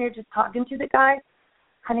cam and you're just talking to the guy,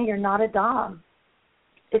 honey, you're not a dom.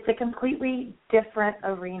 It's a completely different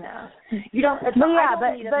arena. You don't. I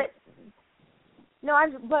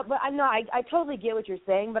totally get what you're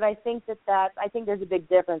saying, but I think I think there's a big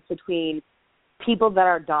difference between people that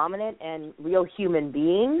are dominant and real human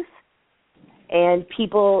beings and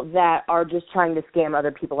people that are just trying to scam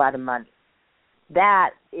other people out of money.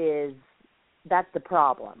 That's the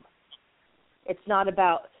problem. It's not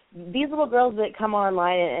about these little girls that come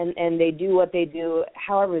online and they do what they do,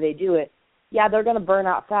 however they do it. Yeah, they're going to burn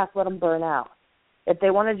out fast. Let them burn out. If they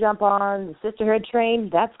want to jump on the sisterhood train,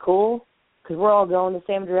 that's cool because we're all going the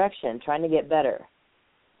same direction, trying to get better.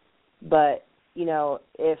 But, you know,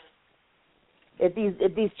 if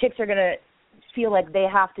these chicks are going to feel like they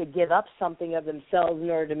have to give up something of themselves in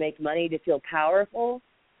order to make money to feel powerful,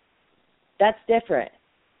 that's different.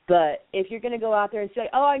 But if you're going to go out there and say,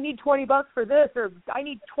 oh, I need $20 for this, or I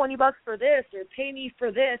need $20 for this, or pay me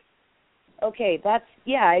for this, okay, I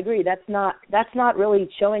agree. That's not really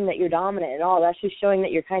showing that you're dominant at all. That's just showing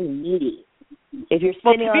that you're kind of needy. If you're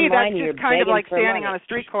sitting online and you're begging for money. That's just kind of like standing on a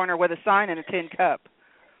street corner with a sign and a tin cup.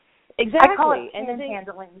 Exactly. I call it handling.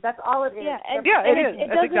 That's all it is. Yeah, it is.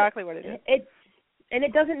 That's exactly what it is. And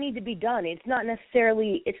it doesn't need to be done. It's not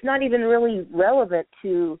even really relevant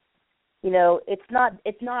to, you know, you're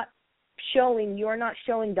not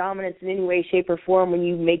showing dominance in any way, shape, or form when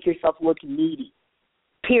you make yourself look needy.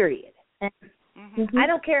 Period. Mm-hmm. I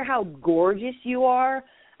don't care how gorgeous you are.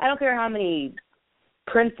 I don't care how many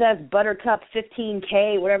Princess Buttercup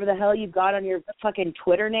 15K, whatever the hell you've got on your fucking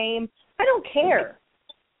Twitter name. I don't care.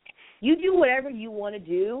 You do whatever you want to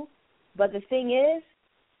do, but the thing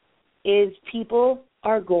is people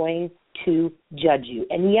are going to judge you.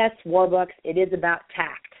 And yes, Warbucks, it is about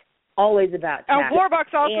tact. Always about tact.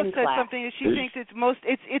 Warbucks also said class. something that she thinks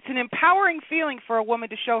it's an empowering feeling for a woman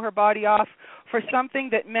to show her body off for something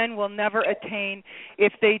that men will never attain.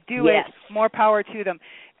 If they do it, more power to them.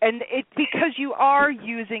 And because you are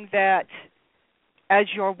using that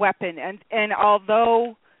as your weapon, and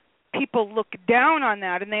although people look down on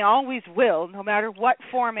that, and they always will, no matter what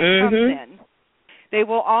form it comes in, they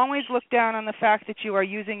will always look down on the fact that you are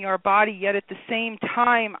using your body, yet at the same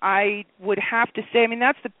time, I would have to say, I mean,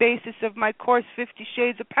 that's the basis of my course, 50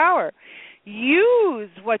 Shades of Power. Use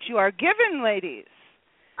what you are given, ladies.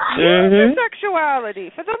 Use your sexuality.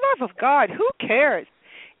 For the love of God, who cares?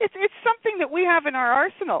 It's something that we have in our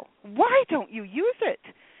arsenal. Why don't you use it?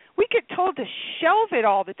 We get told to shelve it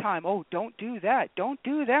all the time. Oh, don't do that. Don't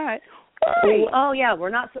do that. Why? Oh yeah, we're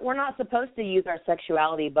not supposed to use our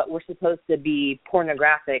sexuality, but we're supposed to be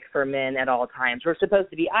pornographic for men at all times. We're supposed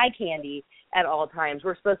to be eye candy at all times.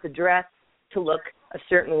 We're supposed to dress to look a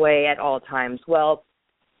certain way at all times. Well,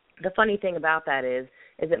 the funny thing about that is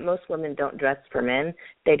that most women don't dress for men.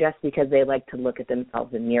 They dress because they like to look at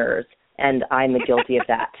themselves in mirrors, and I'm guilty of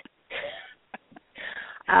that.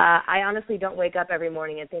 I honestly don't wake up every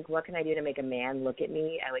morning and think, what can I do to make a man look at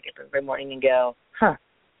me? I wake up every morning and go,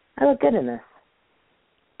 I look good in this.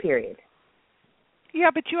 Period. Yeah,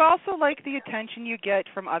 but you also like the attention you get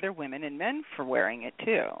from other women and men for wearing it,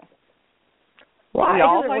 too. Well, we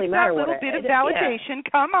all like really that little bit of validation.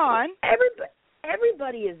 Yeah. Come on.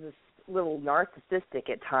 Everybody is a little narcissistic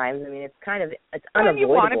at times. I mean, it's unavoidable. And you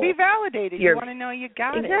want to be validated. You want to know you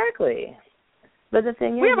got it. Exactly. But the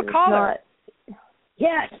thing is, we have a caller.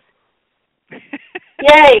 Yes.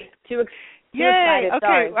 Yay. Yay.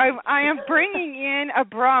 Okay, I am bringing in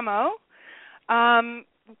Abramo.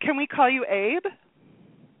 Can we call you Abe?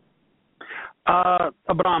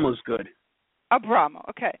 Abramo's good. Abramo,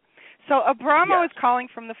 okay. So Abramo is calling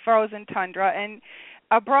from the frozen tundra, and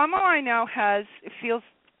Abramo I know feels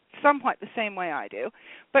somewhat the same way I do,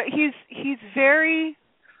 but he's very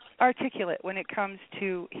articulate when it comes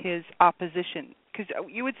to his opposition, because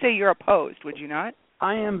you would say you're opposed, would you not?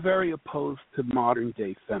 I am very opposed to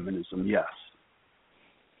modern-day feminism, yes.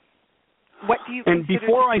 What do you consider to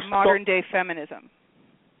be modern-day feminism?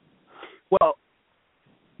 Well,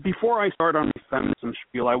 before I start on the feminism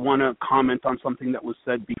spiel, I want to comment on something that was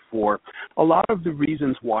said before. A lot of the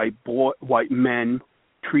reasons why men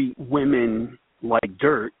treat women like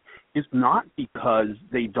dirt is not because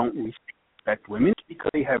they don't respect women, it's because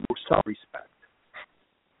they have no self-respect.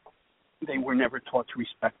 They were never taught to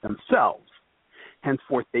respect themselves.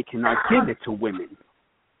 Henceforth, they cannot give it to women.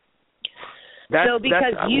 That's what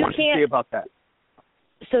I want to say about that.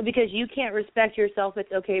 So because you can't respect yourself,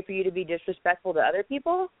 it's okay for you to be disrespectful to other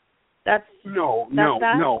people? No.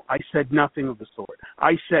 I said nothing of the sort.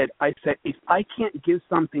 I said, if I can't give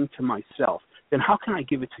something to myself, then how can I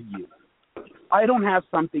give it to you? I don't have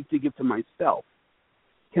something to give to myself,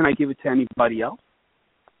 can I give it to anybody else?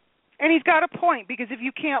 And he's got a point, because if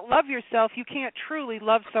you can't love yourself, you can't truly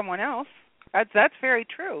love someone else. That's very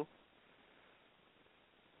true.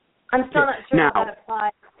 I'm still not sure now, if that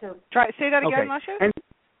applies to. Say that again, Luscious?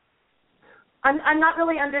 And I'm not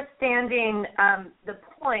really understanding the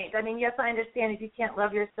point. I mean, yes, I understand if you can't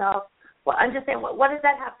love yourself. Well, I'm just saying, what does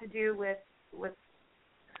that have to do with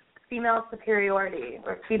female superiority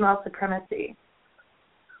or female supremacy?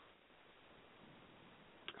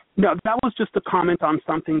 no, that was just a comment on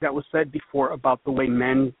something that was said before about the way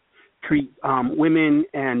men treat women,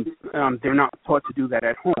 and they're not taught to do that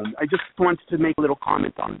at home. I just wanted to make a little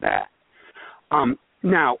comment on that.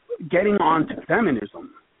 Now, getting on to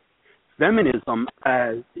feminism. Feminism,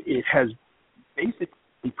 it has basically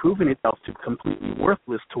proven itself to be completely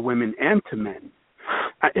worthless to women and to men.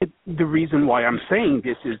 The reason why I'm saying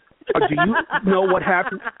this is, do you know what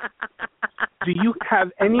happened? Do you have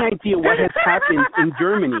any idea what has happened in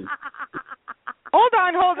Germany? Hold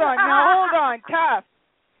on. Now, hold on. Taff.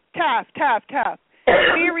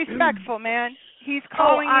 Be respectful, man. He's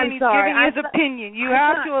calling in. He's giving his opinion. You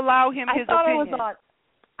have to allow him his opinion.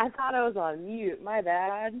 I thought I was on mute. My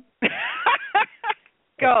bad.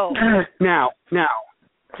 Go. Now,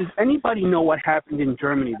 does anybody know what happened in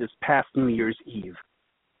Germany this past New Year's Eve?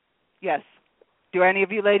 Yes. Do any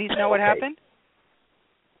of you ladies know what happened?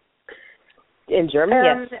 In Germany,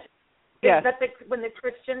 yes. Yes. Is that when the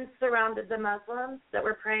Christians surrounded the Muslims that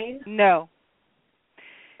were praying? No.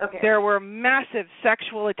 Okay. There were massive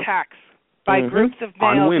sexual attacks by groups of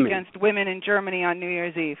males against women in Germany on New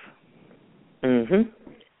Year's Eve. Mm-hmm.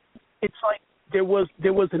 It's like there was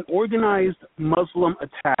an organized Muslim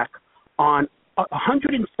attack on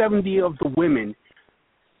 170 of the women,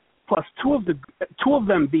 plus two of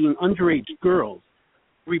them being underage girls,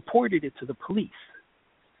 reported it to the police.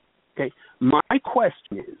 Okay, my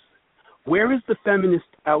question is, where is the feminist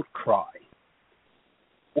outcry?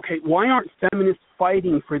 Okay, why aren't feminists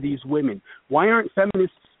fighting for these women? Why aren't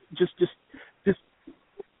feminists just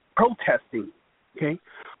protesting? Okay,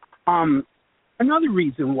 another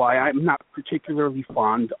reason why I'm not particularly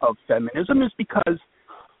fond of feminism is because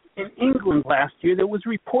in England last year there was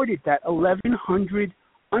reported that 1,100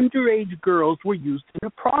 underage girls were used in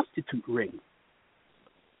a prostitute ring.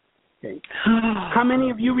 Okay, how many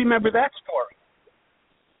of you remember that story?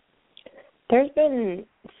 There's been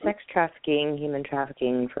sex trafficking, human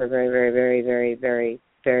trafficking for a very, very, very, very, very,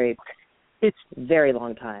 very, very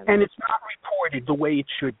long time. And it's not reported the way it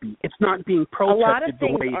should be. It's not being protested the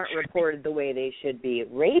way it should be. A lot of things aren't reported the way they should be.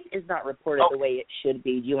 Rape is not reported the way it should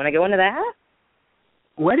be. Do you want to go into that?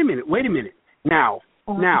 Wait a minute. Now,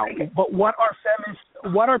 but what are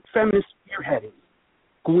feminists spearheading?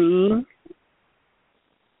 Green.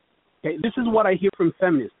 Okay, this is what I hear from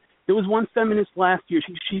feminists. There was one feminist last year.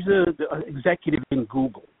 She's an executive in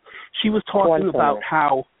Google. She was talking about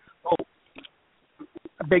how.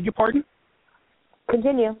 I beg your pardon?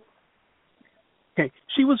 Continue. Okay,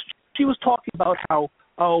 she was talking about how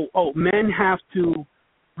women have to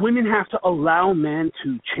allow men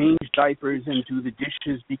to change diapers and do the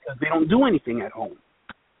dishes because they don't do anything at home.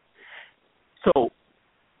 So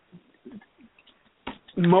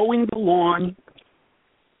mowing the lawn,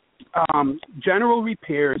 general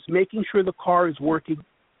repairs, making sure the car is working,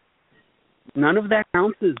 none of that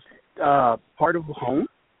counts as part of the home.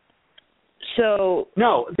 So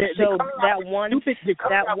no, that one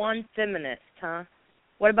feminist, huh?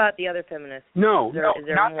 What about the other feminists? No, is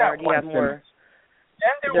there not more? that Do you have more?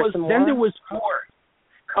 Then there was more.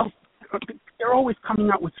 They're always coming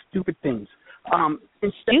out with stupid things.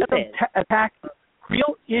 Instead of attacking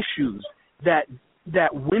real issues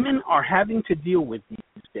that women are having to deal with these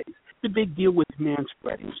days, it's a big deal with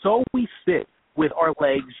manspreading. So we sit with our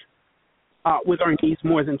legs, with our knees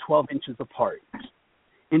more than 12 inches apart.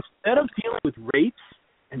 Instead of dealing with rapes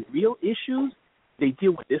and real issues, they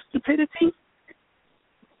deal with this stupidity.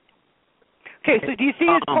 Okay, so do you see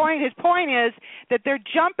his point? His point is that they're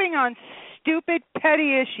jumping on stupid,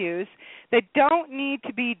 petty issues that don't need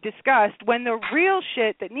to be discussed when the real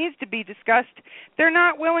shit that needs to be discussed, they're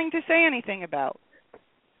not willing to say anything about.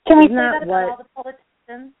 Can we say that about all the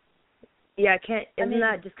politicians? Yeah, isn't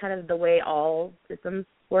that just kind of the way all systems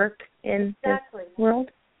work in this world?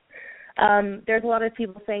 There's a lot of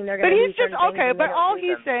people saying they're going to do certain things. Okay, but all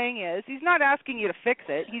he's saying is, he's not asking you to fix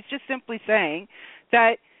it. He's just simply saying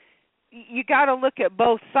that you got to look at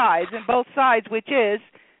both sides, which is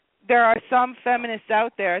there are some feminists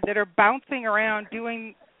out there that are bouncing around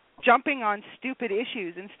jumping on stupid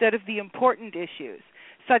issues instead of the important issues,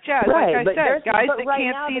 such as, like I said, guys that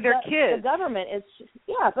can't see their kids. The government is,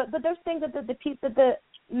 but there's things that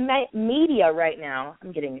media right now,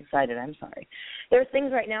 I'm getting excited, I'm sorry. There's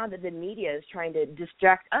things right now that the media is trying to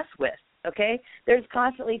distract us with, okay? There's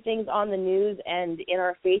constantly things on the news and in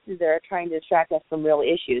our faces that are trying to distract us from real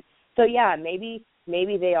issues. So, yeah, maybe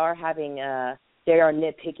they are having, they are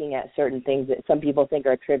nitpicking at certain things that some people think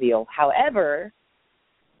are trivial. However,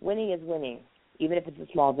 winning is winning, even if it's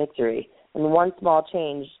a small victory. And one small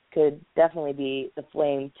change could definitely be the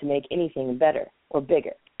flame to make anything better or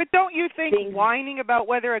bigger. But don't you think whining about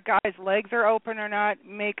whether a guy's legs are open or not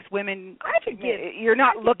makes women, you're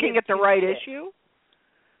not looking at the right issue?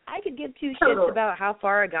 I could give two shits about how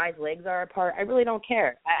far a guy's legs are apart. I really don't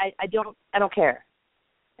care. I don't care.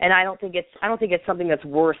 And I don't think it's something that's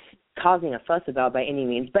worth causing a fuss about by any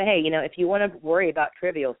means. But hey, if you want to worry about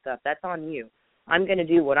trivial stuff, that's on you. I'm going to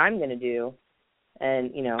do what I'm going to do,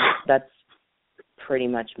 and that's pretty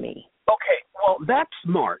much me. Okay, well that's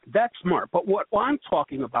smart. But what I'm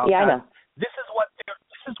talking about, I know. This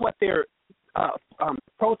is what they're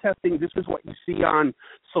protesting. This is what you see on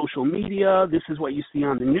social media. This is what you see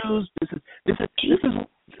on the news. This is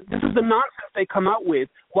the nonsense they come out with,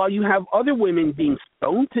 while you have other women being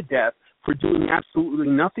stoned to death for doing absolutely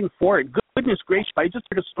nothing for it. Goodness gracious, I just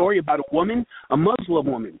heard a story about a woman, a Muslim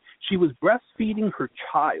woman. She was breastfeeding her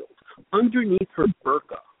child underneath her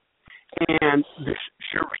burqa. And the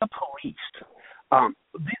Sharia police,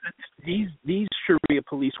 these Sharia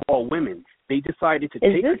police were all women. They decided to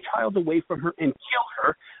take her child away from her and kill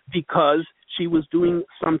her because she was doing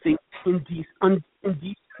something indecent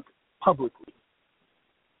publicly.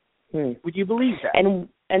 Would you believe that? And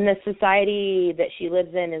the society that she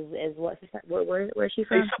lives in is what? Where is she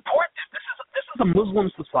from? They support this. This is a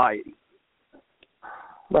Muslim society.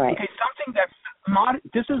 Right. Okay, something that's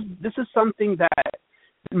this is something that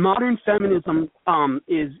modern feminism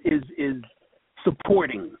is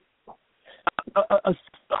supporting. A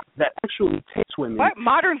system that actually takes women. What?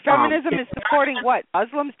 Modern feminism is supporting what?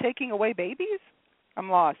 Muslims taking away babies? I'm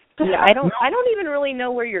lost. Yeah, I don't even really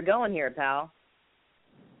know where you're going here, pal.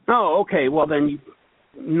 Oh, okay. Well, then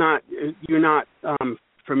you're not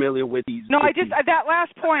familiar with these. No, that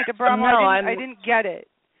last point, Abraham, I didn't get it.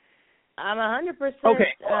 I'm 100%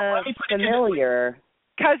 familiar.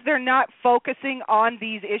 Because they're not focusing on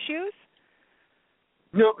these issues?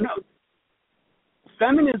 No.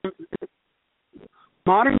 Feminism,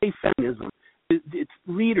 modern day feminism, its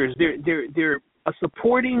leaders, they're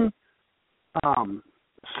supporting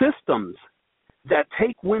systems that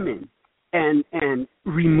take women and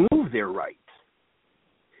remove their rights,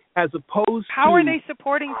 as opposed to. How are they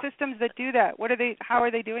supporting systems that do that? How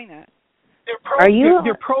are they doing that? They're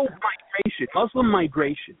pro-migration, Muslim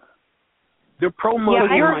migration. They're pro-Muslim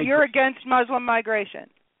migration. You're against Muslim migration.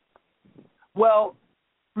 Well,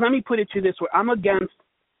 let me put it to you this way. I'm against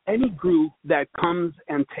any group that comes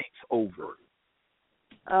and takes over.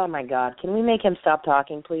 Oh, my God. Can we make him stop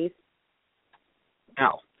talking, please?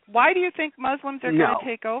 No. Why do you think Muslims are going to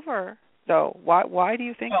take over, though? Why do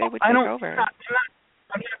you think they would take over? I'm not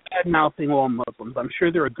bad-mouthing all Muslims. I'm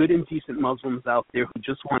sure there are good and decent Muslims out there who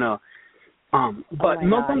just want to. But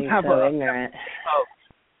Muslims have ignorant.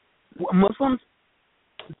 Muslims,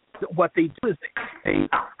 what they do is they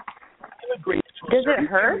immigrate to a certain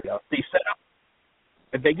area. They set up.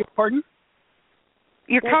 I beg your pardon?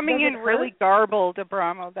 You're coming in really garbled,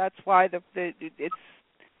 Abramo. That's why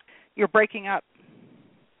you're breaking up.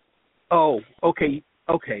 Oh, okay.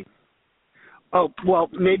 Oh, well,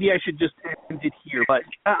 maybe I should just end it here. But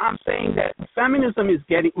I'm saying that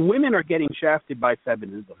women are getting shafted by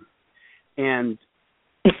feminism. And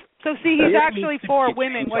so, see, he's actually for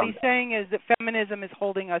women. What he's saying is that feminism is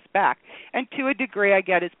holding us back. And to a degree, I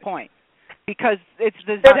get his point. Because it's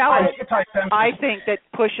the zealots, I think, that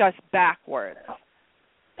push us backwards.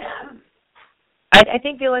 I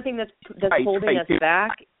think the only thing that's holding us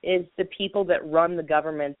back is the people that run the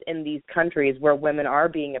governments in these countries where women are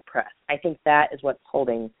being oppressed. I think that is what's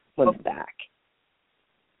holding women back.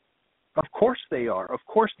 Of course they are.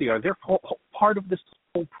 They're part of this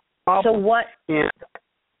whole problem. So what?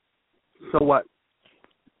 So what?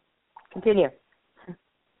 Continue.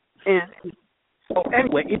 And so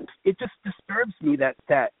anyway, it just disturbs me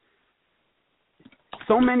that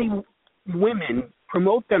so many women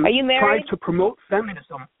promote them. Are you married? Try to promote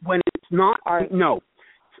feminism when it's not. No,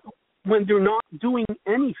 when they're not doing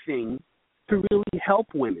anything to really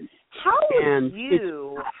help women. How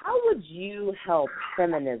would you help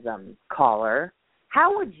feminism, caller?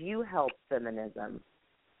 How would you help feminism?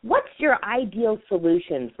 What's your ideal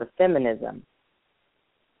solution for feminism?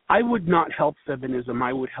 I would not help feminism.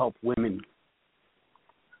 I would help women.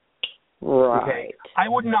 Right. Okay? I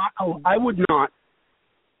would not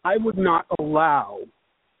allow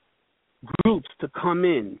groups to come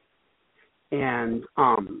in and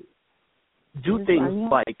do things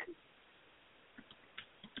like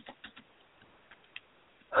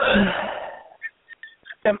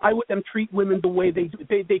I would them treat women the way they do.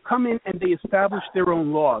 They come in and they establish their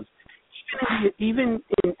own laws. Even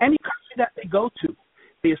in any country that they go to,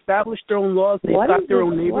 they establish their own laws. They've got their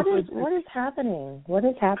own neighborhoods. What is happening? What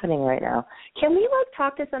is happening right now? Can we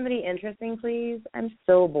talk to somebody interesting, please? I'm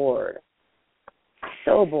so bored.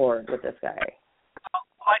 So bored with this guy.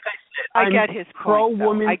 Like I said, I get his point.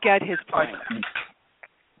 I get his point.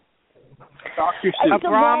 Dr.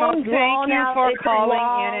 Abramo, thank you for calling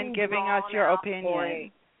in and giving us your opinion.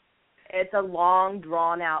 Point. It's a long,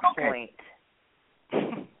 drawn-out point.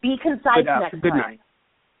 Be concise next time. Good night.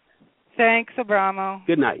 Thanks, Abramo.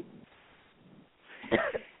 Good night.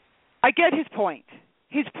 I get his point.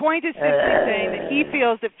 His point is simply saying that he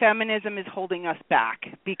feels that feminism is holding us back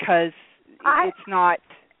because it's not.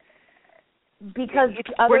 Because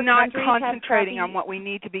we're not concentrating on what we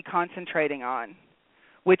need to be concentrating on,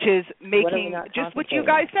 which is making just what you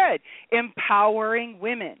guys said, empowering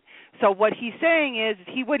women. So what he's saying is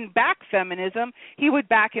he wouldn't back feminism; he would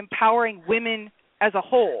back empowering women as a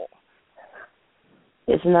whole.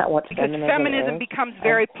 Isn't that what feminism becomes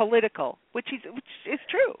very political, which is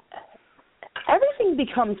true. Everything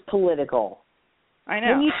becomes political. I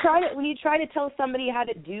know. When you try to tell somebody how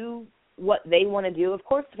to do what they want to do, of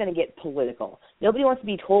course it's going to get political. Nobody wants to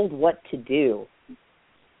be told what to do.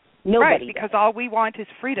 Nobody. Right, because all we want is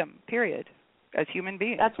freedom, period, as human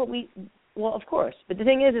beings. That's what well, of course. But the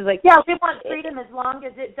thing is like... Yeah, we want freedom as long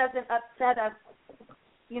as it doesn't upset us.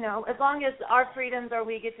 As long as our freedoms are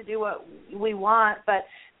we get to do what we want, but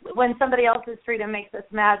when somebody else's freedom makes us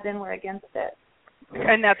mad, then we're against it.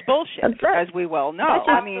 And that's bullshit, as we well know.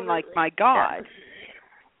 I mean, my God.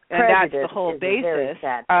 And that's the whole basis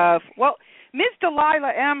of, Ms.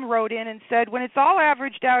 Delilah M. wrote in and said, when it's all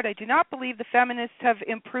averaged out, I do not believe the feminists have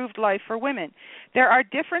improved life for women. There are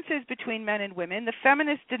differences between men and women. The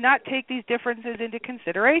feminists did not take these differences into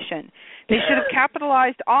consideration. They should have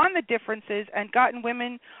capitalized on the differences and gotten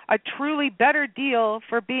women a truly better deal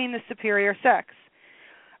for being the superior sex.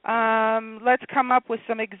 Let's come up with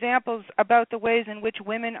some examples about the ways in which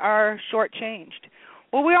women are shortchanged.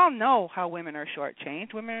 Well, we all know how women are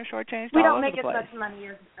shortchanged. Women are shortchanged we all don't over make the place. as much money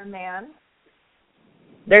as a man.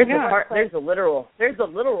 There's a literal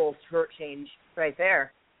shortchange right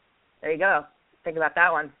there. There you go. Think about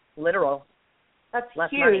that one. Literal. That's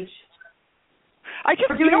less huge. Money. I just,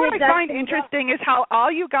 what I find interesting is how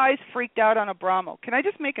all you guys freaked out on Abramo. Can I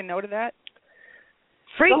just make a note of that?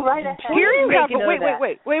 Go right ahead. Here you have.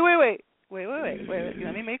 Wait.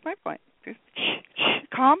 Let me make my point.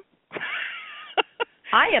 Calm.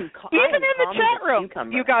 I am Even in the chat room,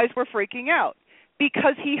 you guys were freaking out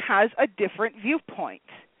because he has a different viewpoint.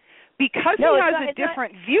 Because he has a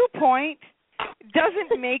different viewpoint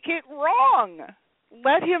doesn't make it wrong.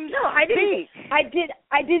 Let him speak. I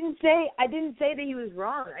didn't say that he was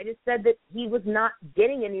wrong. I just said that he was not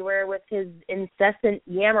getting anywhere with his incessant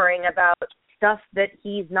yammering about stuff that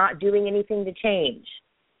he's not doing anything to change.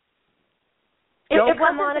 Don't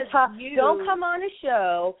come on a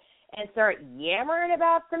show and start yammering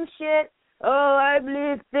about some shit. Oh, I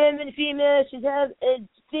believe females should have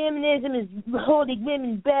feminism is holding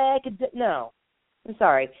women back. No, I'm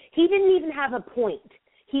sorry. He didn't even have a point.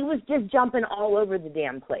 He was just jumping all over the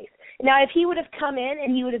damn place. Now, if he would have come in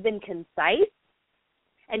and he would have been concise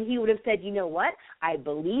and he would have said, you know what, I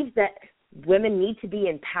believe that women need to be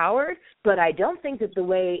empowered, but I don't think that the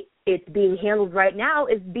way it's being handled right now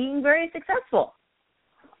is being very successful.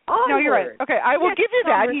 No, you're right. Okay, I will give you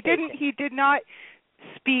that. He did not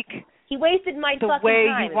speak. He wasted my the fucking way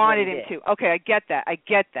time he wanted him to. Okay, I get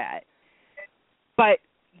that. But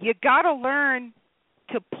you got to learn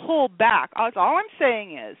to pull back. All I'm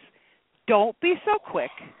saying is, don't be so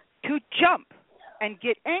quick to jump and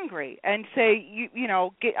get angry and say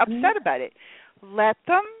get upset about it. Let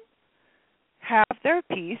them have their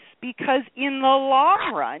peace, because in the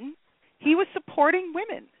long run, he was supporting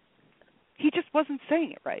women. He just wasn't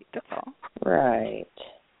saying it right. That's all. Right.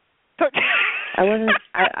 So, I wasn't.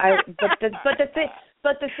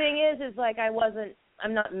 But the thing is like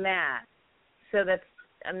I'm not mad. So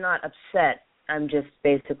I'm not upset. I'm just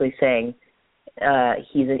basically saying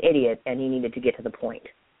he's an idiot and he needed to get to the point.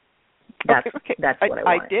 That's what I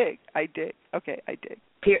wanted. I dig. Okay, I dig.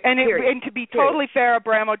 Period. And to be totally fair,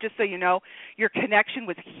 Abramo, just so you know, your connection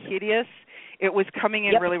was hideous. It was coming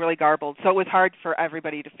in really, really garbled. So it was hard for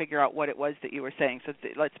everybody to figure out what it was that you were saying. So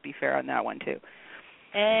let's be fair on that one, too.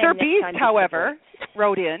 And Sir Beast, however,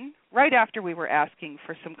 wrote in right after we were asking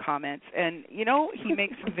for some comments, and he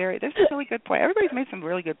makes there's some really good points. Everybody's made some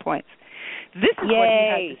really good points. This is what he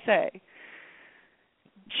had to say.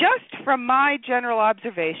 Just from my general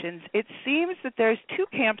observations, it seems that there's two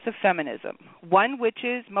camps of feminism. One which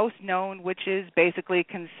is most known, which is basically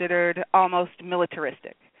considered almost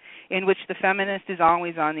militaristic, in which the feminist is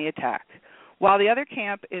always on the attack, while the other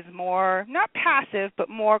camp is more, not passive, but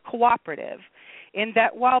more cooperative, in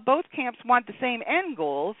that while both camps want the same end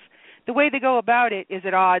goals, the way they go about it is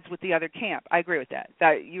at odds with the other camp. I agree with that.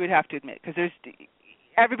 That you would have to admit, because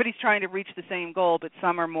everybody's trying to reach the same goal, but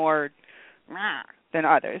some are more than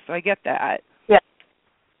others. So I get that. Yeah.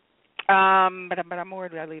 But where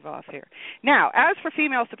did I leave off here? Now, as for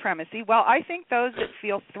female supremacy, well, I think those that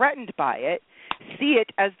feel threatened by it see it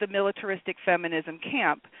as the militaristic feminism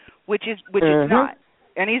camp, which is not.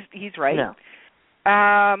 And he's right. No.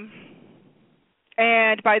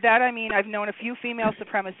 And by that I mean I've known a few female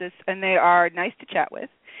supremacists, and they are nice to chat with,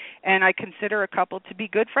 and I consider a couple to be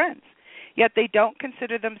good friends. Yet they don't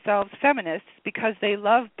consider themselves feminists because they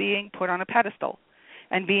love being put on a pedestal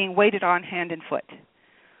and being waited on hand and foot.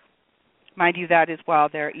 Mind you, that is while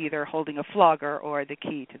they're either holding a flogger or the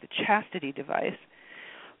key to the chastity device.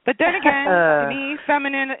 But then again, to me,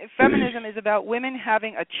 feminism is about women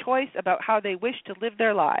having a choice about how they wish to live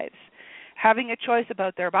their lives, having a choice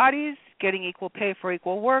about their bodies, getting equal pay for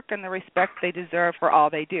equal work, and the respect they deserve for all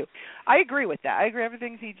they do. I agree with that. I agree with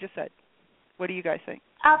everything he just said. What do you guys think?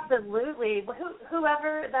 Absolutely.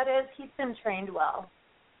 Whoever that is, he's been trained well.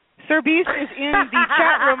 Sir Beast is in the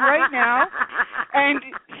chat room right now, and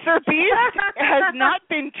Sir Beast has not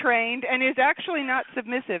been trained and is actually not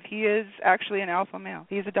submissive. He is actually an alpha male.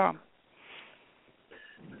 He's a dom.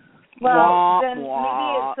 Well, then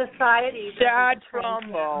maybe it's society. Sad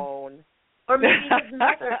trombone. Or maybe his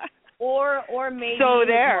mother. Or maybe his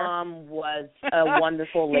mom was a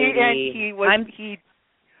wonderful lady.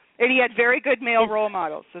 And he had very good male role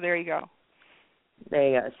models, so there you go. There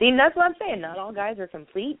you go. See, that's what I'm saying. Not all guys are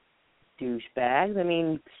complete douchebags. I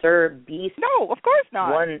mean, Sir Beast. No, of course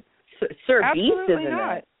not. Sir Absolutely Beast isn't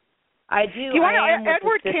not. it. I do. Do you want to know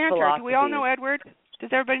Edward Cantor? Philosophy. Do we all know Edward?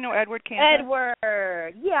 Does everybody know Edward Cantor?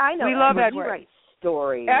 Edward. Yeah, I know. We love Edward. He writes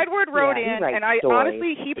stories. Edward wrote in, and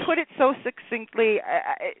honestly, he put it so succinctly,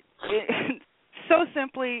 so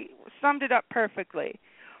simply, summed it up perfectly.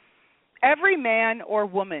 Every man or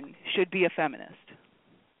woman should be a feminist.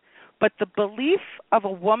 But the belief of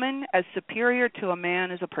a woman as superior to a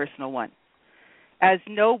man is a personal one, as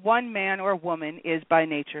no one man or woman is by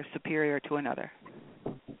nature superior to another.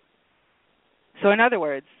 So in other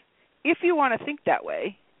words, if you want to think that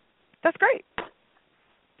way, that's great.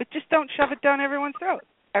 But just don't shove it down everyone's throat.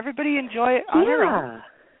 Everybody enjoy it on their own.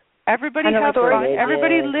 Everybody have fun.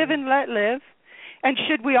 Everybody live and let live. And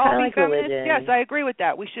should we all be feminists? Religion. Yes, I agree with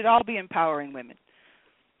that. We should all be empowering women.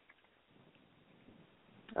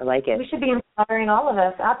 I like it. We should be empowering all of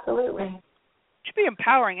us, absolutely. We should be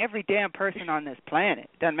empowering every damn person on this planet.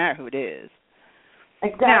 Doesn't matter who it is.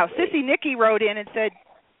 Exactly. Now, Sissy Nikki wrote in and said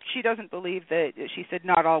she doesn't believe that, she said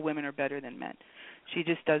not all women are better than men. She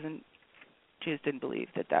just didn't believe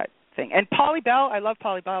that thing. And Polly Bell, I love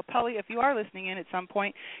Polly Bell. Polly, if you are listening in at some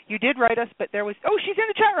point, you did write us, but there was, she's in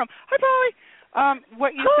the chat room. Hi, Polly.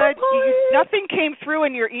 What you said, nothing came through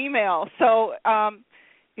in your email. So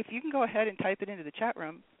if you can go ahead and type it into the chat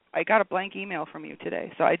room. I got a blank email from you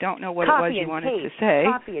today, so I don't know what it was you wanted to say.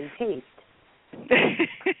 Copy and paste.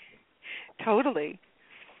 Totally.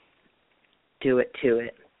 Do it. Do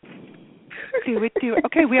it.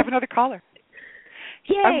 Okay, we have another caller.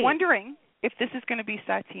 Yay. I'm wondering if this is going to be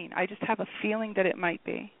Satine. I just have a feeling that it might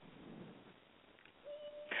be.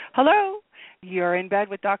 Hello. You're in bed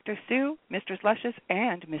with Dr. Sue, Mistress Luscious,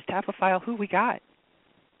 and Miss Taphophile. Who we got?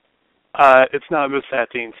 It's not Miss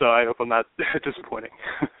Satine, so I hope I'm not disappointing.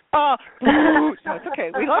 No, it's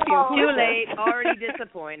okay. We love you. Too late. Already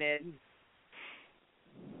disappointed.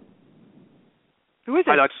 Who is it?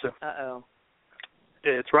 Hi, Dr. Sue. Uh-oh.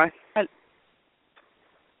 It's Ryan.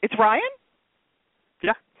 It's Ryan?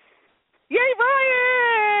 Yeah. Yay,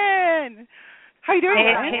 Ryan! How you doing,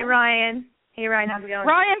 Ryan? Hey, Ryan. Hey, Ryan, how's it going?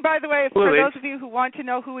 Ryan, by the way, for Hello, those of you who want to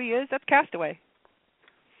know who he is, that's Castaway.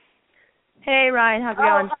 Hey, Ryan, how's it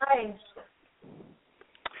going? Hi.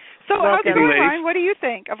 So, how's it going, Ryan? What do you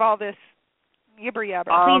think of all this yibber yabber?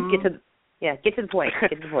 Please get to the point.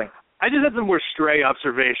 I just had some more stray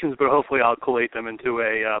observations, but hopefully I'll collate them into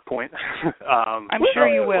a point. I'm sure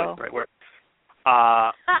you will. Right where.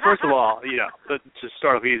 First of all, to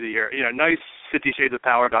start off easy here, nice 50 Shades of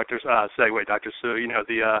Power, segue, Dr. Sue.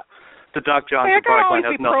 The Doc Johnson product line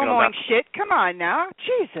has nothing on that. Shit. Come on now,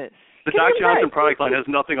 Jesus. The Doc Johnson product line has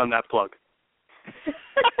nothing on that plug.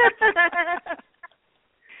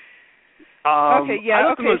 Okay,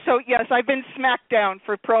 yeah, okay. So, yes, I've been smacked down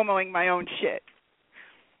for promoting my own shit.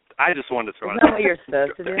 I just wanted to throw it Is that out. what you're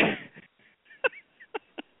supposed to do?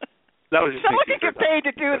 That was just Someone can get paid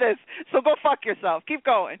to do this, so go fuck yourself. Keep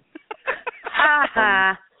going.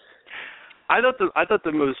 Ha I thought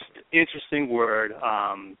the most interesting word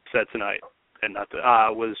said tonight, and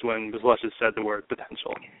was when Ms. Luscious said the word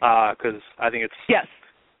potential, because I think it's yes.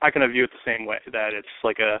 I kind of view it the same way, that it's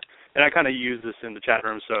like and I kind of use this in the chat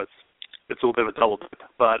room, so it's a little bit of a double dip,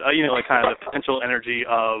 but like kind of the potential energy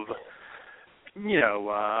of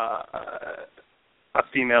a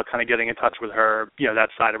female kind of getting in touch with her, that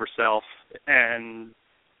side of herself, and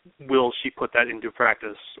will she put that into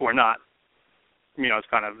practice or not? It's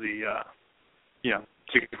kind of the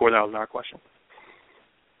 $64,000 question.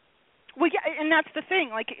 Well, yeah, and that's the thing.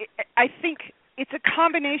 Like, I think it's a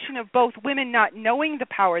combination of both women not knowing the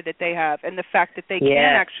power that they have and the fact that they can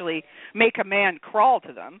actually make a man crawl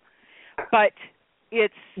to them. But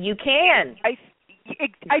it's you can.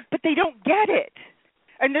 But they don't get it,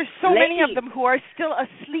 and there's so many of them who are still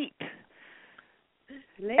asleep.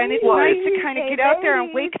 And it's nice to kind of get out there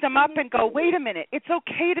and wake them up and go, wait a minute, it's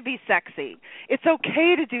okay to be sexy. It's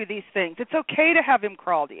okay to do these things. It's okay to have him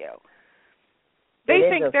crawl to you. They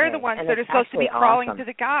think they're the ones that are supposed to be crawling to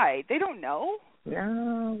the guy. They don't know.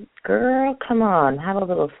 No, girl, come on, have a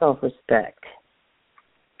little self-respect.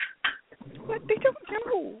 But they don't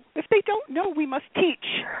know. If they don't know, we must teach.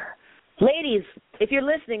 Ladies, if you're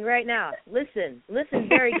listening right now, listen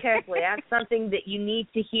very carefully. I have something that you need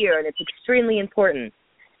to hear, and it's extremely important.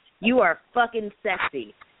 You are fucking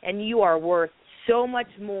sexy, and you are worth so much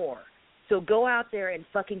more. So go out there and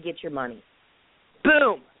fucking get your money.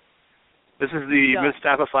 Boom! This is the Miss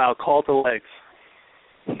Tappophile call to legs.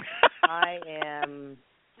 This is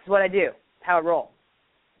what I do. How I roll.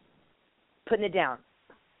 Putting it down.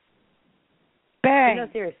 Bang! No,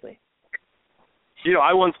 seriously.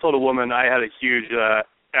 I once told a woman I had a huge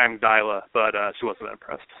amygdala, but she wasn't that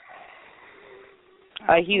impressed.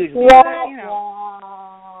 A huge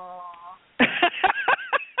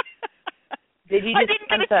Did you I didn't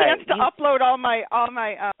get a chance to upload all my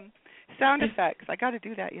sound effects. I got to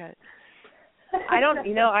do that yet. I don't.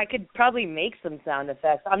 I could probably make some sound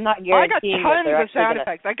effects. I'm not guaranteeing that they're actually I got tons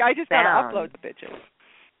of sound effects. I just got to upload the bitches.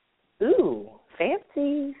 Ooh,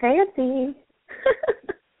 fancy.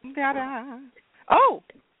 Oh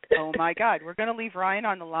my God! We're going to leave Ryan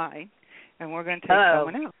on the line, and we're going to take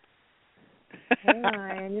someone else. Hey,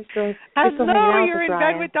 Ryan. Hello, you're in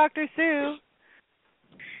bed with Dr. Sue.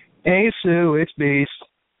 Hey, Sue, it's Beast.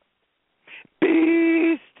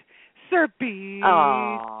 Sir Beast.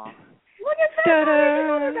 Aww. Look at that.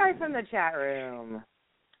 Another guy from the chat room.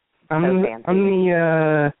 I'm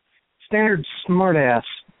the standard smartass.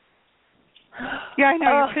 Yeah, I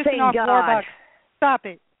know. You're pissing off $4. Stop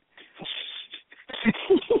it.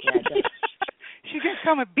 She's going to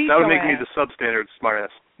come and beat That would your make me ass. the substandard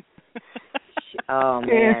smartass. Oh,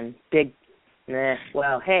 man. Big.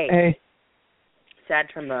 Well, hey. Sad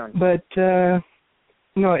trombone. But,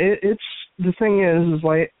 it's the thing is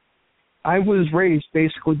like, I was raised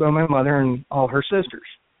basically by my mother and all her sisters.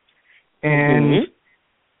 And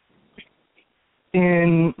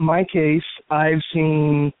in my case, I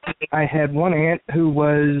had one aunt who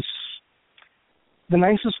was, the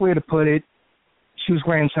nicest way to put it, she was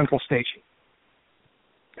Grand Central Station.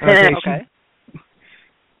 Okay. She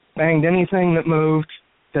banged anything that moved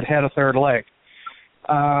that had a third leg.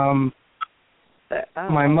 My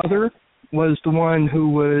mother was the one who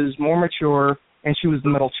was more mature, and she was the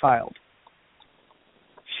middle child.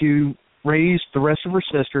 She raised the rest of her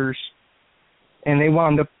sisters, and they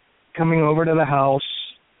wound up coming over to the house,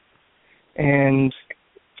 and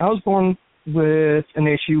I was born with an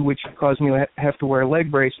issue which caused me to have to wear leg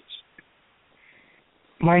braces.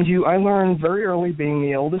 Mind you, I learned very early, being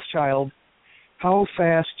the eldest child, how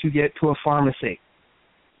fast to get to a pharmacy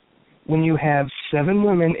when you have 7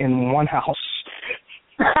 women in one house.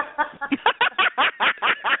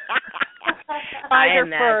 Either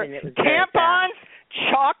for tampons,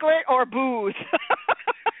 chocolate, or booze.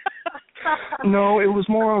 No, it was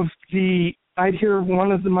more of I'd hear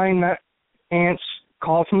one of my aunts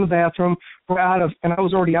call from the bathroom, and I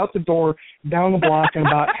was already out the door, down the block, and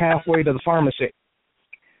about halfway to the pharmacy.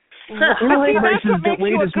 See, that's what makes you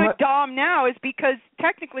a good dom now, is because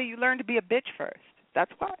technically you learn to be a bitch first.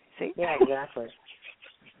 That's why. See? Yeah, exactly.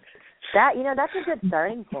 That's a good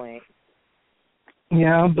starting point.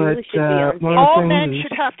 Yeah, but all men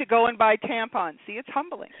should have to go and buy tampons. See, it's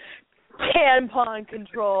humbling. Tampon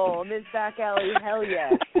control, Miss Back Alley, hell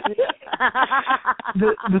yes.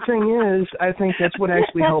 The thing is, I think that's what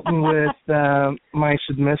actually helped me with my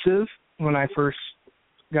submissive when I first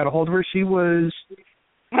got a hold of her. She was...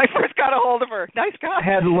 I first got a hold of her. Nice guy.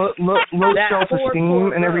 Had low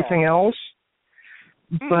self-esteem and everything else.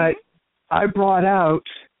 Mm-hmm. But I brought out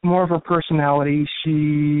more of her personality.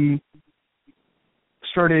 She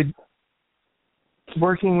started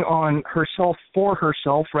working on herself for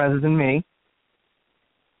herself rather than me.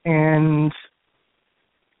 And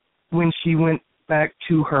when she went back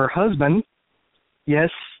to her husband, yes,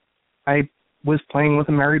 I was playing with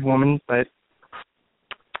a married woman, but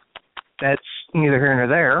that's neither here nor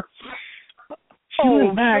there. She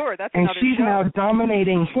went back, sure. That's and another she's show. now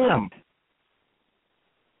dominating him.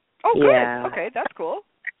 Oh, good. Yeah. Okay, that's cool.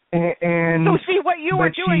 And so, see, what you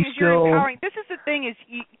were doing is you're still... empowering. This is the thing is,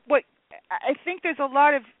 what I think there's a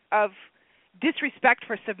lot of disrespect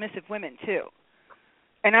for submissive women, too.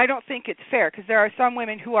 And I don't think it's fair, because there are some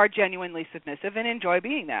women who are genuinely submissive and enjoy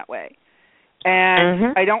being that way.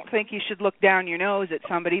 And I don't think you should look down your nose at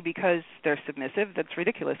somebody because they're submissive. That's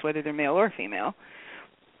ridiculous, whether they're male or female.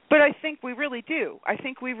 But I think we really do. I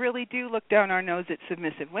think we really do look down our nose at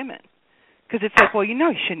submissive women. Because it's like, well, you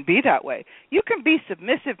shouldn't be that way. You can be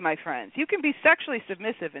submissive, my friends. You can be sexually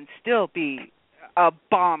submissive and still be a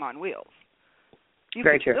bomb on wheels. You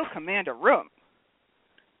Very can true. still command a room.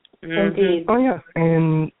 Indeed. Oh, yeah.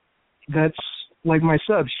 And that's like my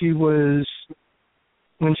sub.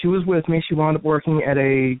 When she was with me, she wound up working at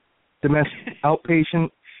a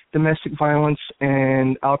outpatient domestic violence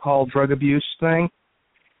and alcohol drug abuse thing.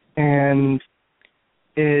 And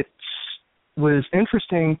it was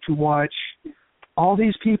interesting to watch all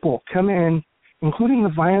these people come in, including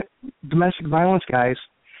the domestic violence guys.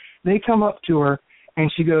 They come up to her,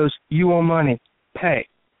 and she goes, "You owe money. Pay."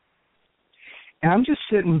 And I'm just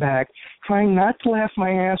sitting back, trying not to laugh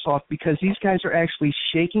my ass off because these guys are actually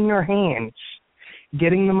shaking their hands,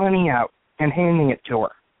 getting the money out, and handing it to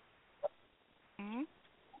her. Mm-hmm.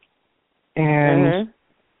 And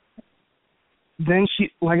then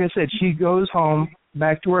she, like I said, she goes home,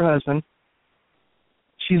 back to her husband.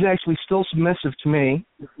 She's actually still submissive to me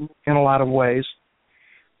in a lot of ways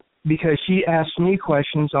because she asks me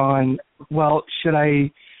questions on, well, should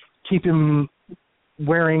I keep him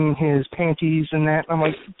wearing his panties and that? I'm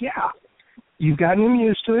like, yeah, you've gotten him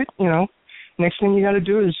used to it, Next thing you got to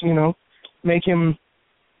do is, make him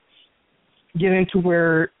get into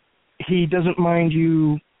where he doesn't mind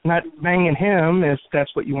you not banging him if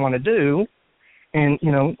that's what you want to do and,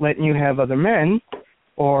 letting you have other men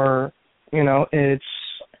or, it's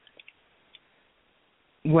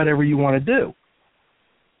whatever you want to do.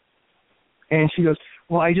 And she goes,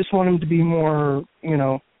 well, I just want him to be more,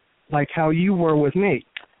 like how you were with me.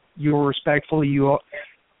 You were respectful,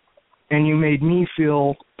 and you made me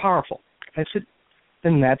feel powerful. I said,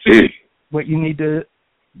 then that's what you need to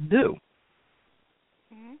do.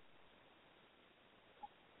 Mm-hmm.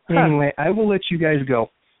 Anyway, I will let you guys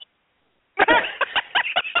go.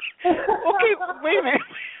 Okay, wait a minute.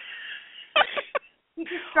 You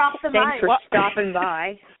just dropped the Thanks mic. for stopping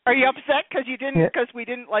by. Are you upset because we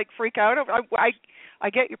didn't freak out? I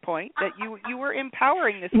get your point that you were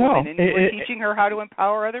empowering this woman and you were teaching her how to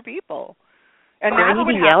empower other people, and that's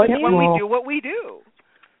what happens when we do what we do.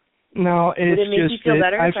 No, it's just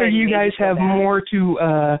that I figure you guys have more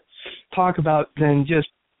to talk about than just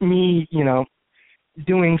me,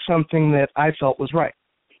 doing something that I felt was right.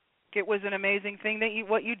 It was an amazing thing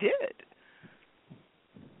what you did.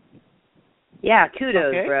 Yeah,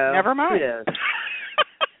 kudos, okay, bro. Never mind. Kudos.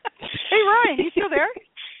 Hey, Ryan, you still there?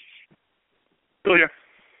 Still here.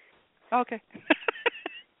 Okay.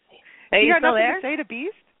 Hey, you got still nothing there? to say to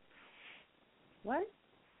Beast? What?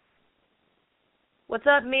 What's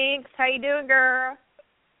up, Minx? How you doing, girl?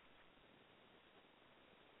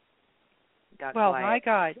 Got quiet. My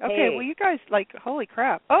God. Okay, hey. well, you guys, holy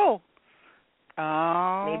crap. Oh.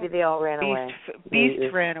 Maybe they all ran away.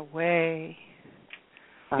 Beast ran away.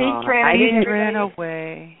 Beast ran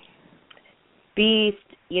away. Beast,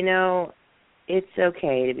 it's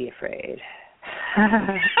okay to be afraid.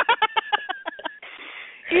 I'm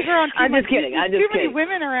just kidding. Too many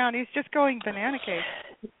women around. He's just going banana cake.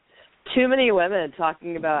 Too many women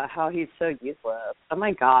talking about how he's so useless. Oh,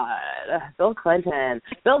 my God. Bill Clinton.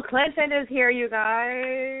 Bill Clinton is here, you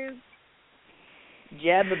guys.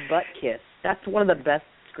 Jeb Buttkiss. That's one of the best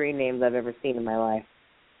screen names I've ever seen in my life.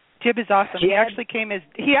 Jib is awesome. He actually came in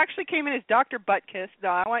as Dr. Buttkiss. No,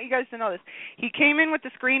 I want you guys to know this. He came in with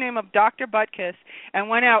the screen name of Dr. Buttkiss and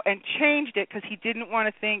went out and changed it because he didn't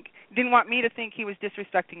want me to think he was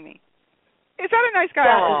disrespecting me. Is that a nice guy?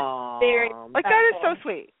 That is so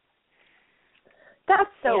sweet. That's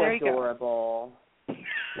so there you go. adorable.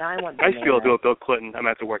 Now I want. I feel do a Bill Clinton. I'm gonna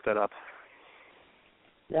have to work that up.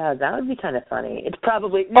 Yeah, that would be kind of funny. It's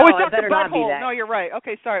probably It's it Dr. better not be Butthole. that. No, you're right.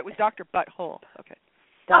 Okay, sorry, it was Dr. Butthole. Okay.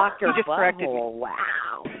 Dr. You just corrected me. Butthole.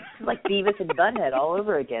 Wow. It's like Beavis and Butthead all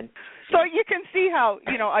over again. So you can see how,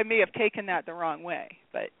 I may have taken that the wrong way,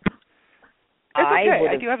 but it's I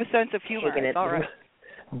okay. I do have a sense of humor. taken It's it. all right.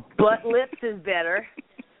 Butt lips is better.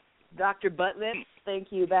 Dr. Butt lips. Thank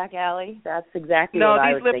you, back alley. That's exactly what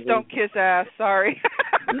I was thinking. No, these lips don't kiss ass. Sorry.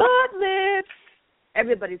 Butt lips.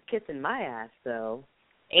 Everybody's kissing my ass, though.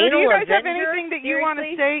 So do you guys have Avenger? anything that you Seriously? want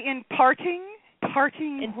to say in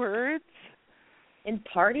parting words? In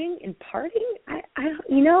parting? I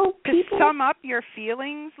don't, To people. sum up your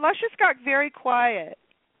feelings? Luscious got very quiet.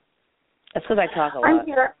 That's because I talk a lot.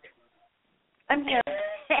 I'm here.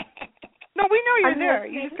 No, we know you're I'm there.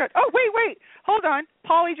 listening. You just got. Oh, wait. Hold on.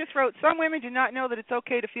 Polly just wrote, some women do not know that it's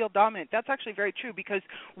okay to feel dominant. That's actually very true because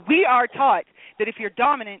we are taught that if you're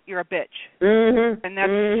dominant, you're a bitch. Mm-hmm. And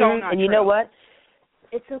that's so not And you true. know what?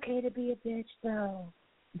 It's okay to be a bitch, though.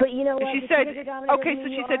 But you know what? She said, okay, so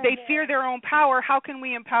she said they fear their own power. How can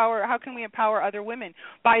we empower other women?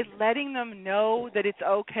 By letting them know that it's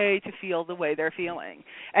okay to feel the way they're feeling.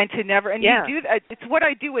 And to never, and you do that. It's what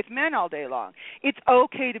I do with men all day long. It's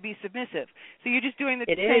okay to be submissive. So you're just doing the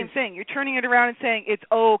same thing. You're turning it around and saying it's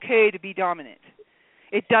okay to be dominant.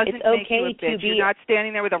 It doesn't make you a bitch. You're not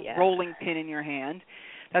standing there with a rolling pin in your hand.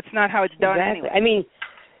 That's not how it's done anyway. I mean,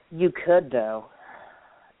 you could, though.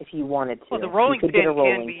 If you wanted to. Well, the rolling pin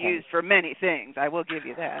can be used for many things. I will give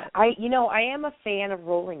you that. I am a fan of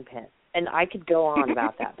rolling pins, and I could go on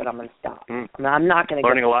about that, but I'm going to stop. I'm not going to.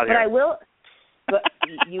 Learning a lot here. But I will. But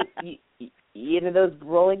you know those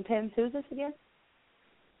rolling pins. Who's this again?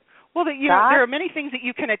 Well, there are many things that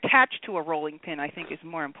you can attach to a rolling pin. I think is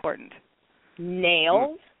more important.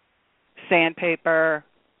 Nails, sandpaper,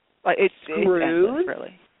 it's endless,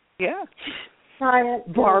 really. Yeah. Barbed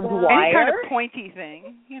wire. Any kind of pointy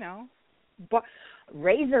thing,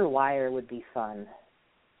 Razor wire would be fun.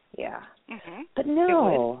 Yeah. Mm-hmm. But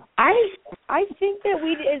no, I think that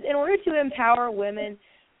in order to empower women,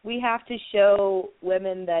 we have to show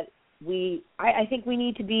women that I think we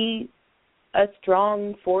need to be a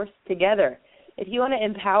strong force together. If you want to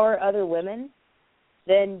empower other women,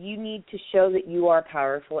 then you need to show that you are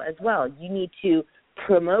powerful as well. You need to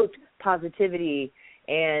promote positivity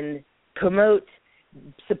and promote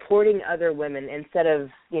supporting other women instead of,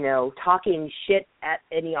 talking shit at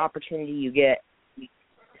any opportunity you get.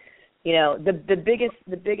 The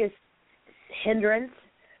biggest hindrance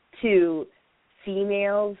to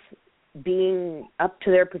females being up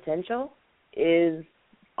to their potential is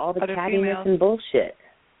all the cattiness and bullshit.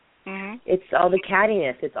 Mm-hmm. It's all the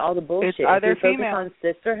cattiness. It's all the bullshit. It's other if you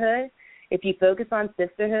focus on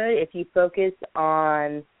sisterhood, if you focus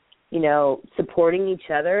on, supporting each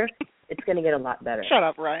other, it's going to get a lot better. Shut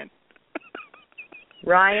up, Ryan.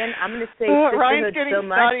 Ryan, I'm going to say sisterhood Ryan's getting so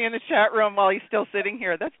much. snotty in the chat room while he's still sitting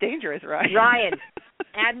here. That's dangerous, Ryan. Ryan,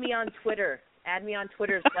 add me on Twitter. Add me on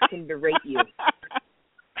Twitter so I can berate you.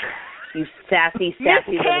 You sassy Miss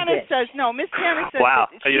little Tanner bitch. says Miss Tanner says wow.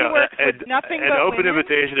 that she works with nothing an but open women.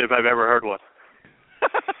 invitation if I've ever heard one.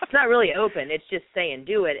 It's not really open. It's just saying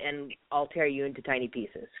do it, and I'll tear you into tiny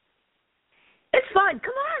pieces. It's fun.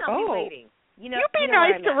 Come on, I'll be waiting. You be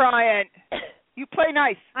nice to Ryan. You play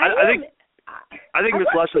nice. I think Miss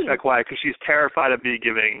Luscious got quiet because she's terrified of me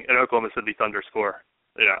giving an Oklahoma City Thunder score.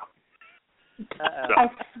 So, I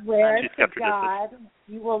swear to God,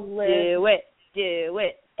 you will live. Do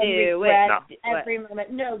it. Every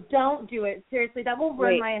moment. No, don't do it. Seriously, that will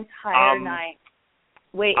ruin my entire night.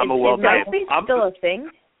 Wait, I'm is MySpace still a thing?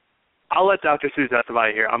 I'll let Dr. Sue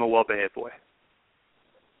testify here. I'm a well-behaved boy.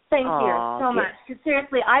 Thank you so much. Because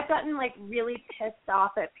seriously, I've gotten really pissed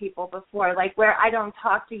off at people before, where I don't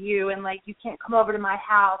talk to you and you can't come over to my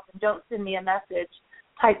house and don't send me a message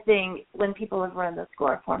type thing when people have run the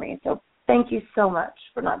score for me. So thank you so much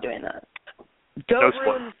for not doing that. Don't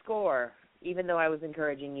ruin the score, even though I was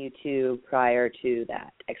encouraging you to prior to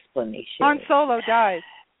that explanation. Han Solo dies.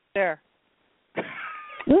 There.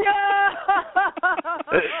 No.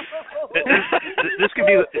 This could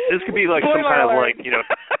be like some kind of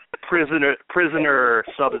prisoner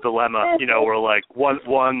sub dilemma, where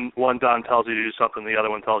one Don tells you to do something, the other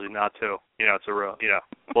one tells you not to. It's a real,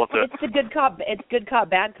 we'll have to, it's the good cop. It's good cop,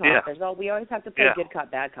 bad cop. Yeah. We always have to play good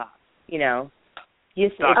cop, bad cop. Doc,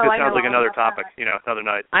 it sounds like another topic. Another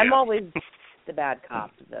night. I'm always the bad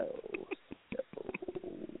cop, though.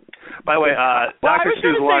 By the way, Dr.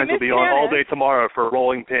 Sue's lines will be on all day tomorrow for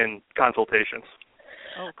rolling pin consultations.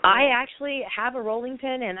 Oh, cool. I actually have a rolling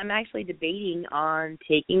pin, and I'm actually debating on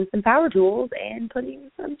taking some power tools and putting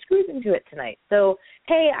some screws into it tonight. So,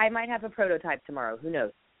 hey, I might have a prototype tomorrow. Who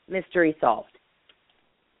knows? Mystery solved.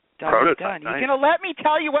 Prototype. Done. You gonna let me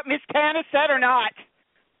tell you what Miss Tana said or not?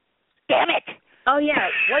 Damn it! Oh yeah,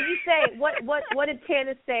 what'd you say? What did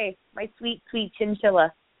Tana say? My sweet, sweet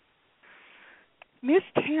chinchilla. Miss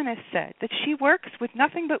Tana said that she works with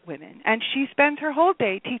nothing but women, and she spends her whole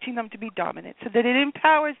day teaching them to be dominant so that it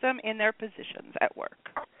empowers them in their positions at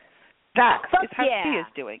work. That is how she is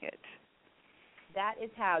doing it. That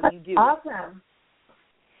is how you do awesome. it.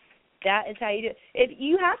 That is how you do it. If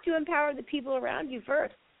you have to empower the people around you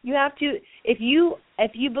first. You have to, if you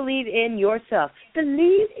believe in yourself,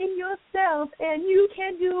 believe in yourself and you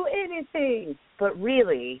can do anything. But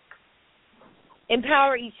really,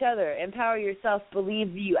 empower each other, empower yourself,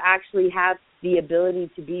 believe you actually have the ability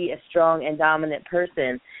to be a strong and dominant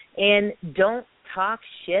person, and don't talk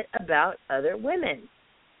shit about other women.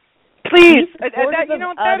 Please, that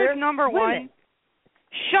is number one. women.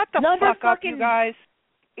 Shut the fuck up, you guys.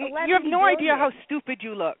 You have no idea how stupid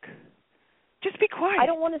you look. Just be quiet. I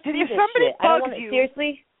don't want to see if this somebody shit. bugs you,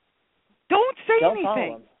 seriously? don't say don't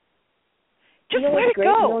anything. Just let it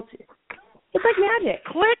go. It's like magic.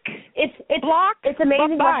 Click. It's block. It's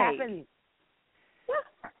amazing bye-bye. what happens.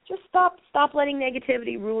 Yeah. Just stop letting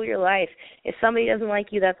negativity rule your life. If somebody doesn't like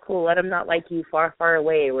you, that's cool. Let them not like you far, far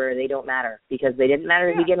away where they don't matter because they didn't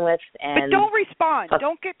matter to begin with. And but don't respond.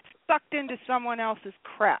 Don't get sucked into someone else's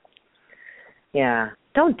crap. Yeah.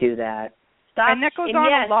 Don't do that. Stop. And that goes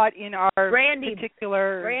on a lot in our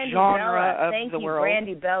particular genre Bella. of Thank the you, world.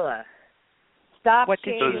 Brandy Bella. Stop Those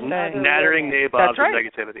nattering nabobs of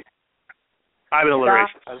negativity. I'm an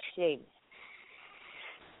alliteration. Shame.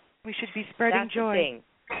 We should be spreading joy.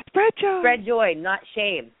 Spread joy. Spread joy, not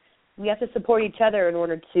shame. We have to support each other in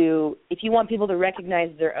order to, if you want people to recognize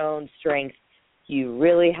their own strength, you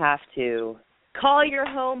really have to call your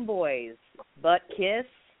homeboys, butt kiss.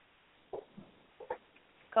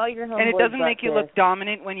 Call your homeboys, and it doesn't make you kiss. look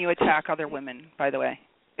dominant when you attack other women, by the way.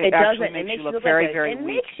 It actually doesn't. makes you look very, like very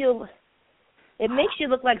weak. It makes you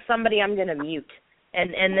look like somebody I'm going to mute.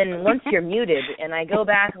 And then once you're muted, and I go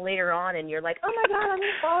back later on, and you're like, oh, my God, I'm going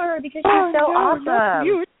to follow her because she's so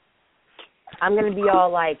awesome. I'm going to be all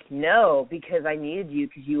like, no, because I muted you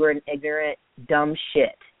because you were an ignorant, dumb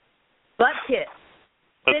shit. Butt kiss.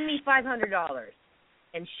 Send me $500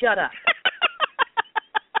 and shut up.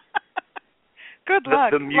 Good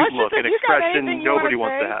luck. The mute look, an expression nobody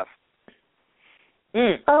wants to have.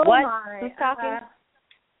 Oh what? My. Who's talking?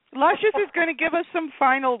 Luscious is going to give us some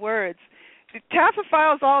final words.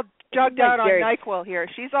 Taphophile's all jugged out on NyQuil here.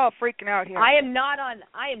 She's all freaking out here. I am not on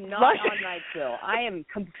NyQuil. I am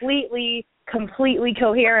completely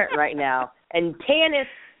coherent right now. And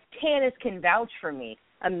Tanis can vouch for me.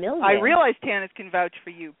 A million. I realize Tanis can vouch for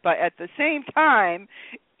you, but at the same time,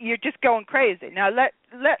 you're just going crazy. Now let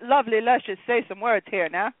lovely Luscious say some words here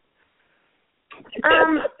now.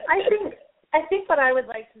 I think what I would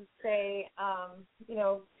like to say,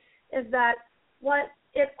 is that what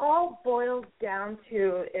it all boils down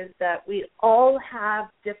to is that we all have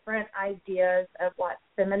different ideas of what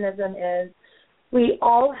feminism is. We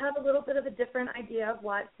all have a little bit of a different idea of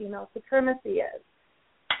what female supremacy is.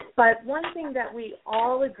 But one thing that we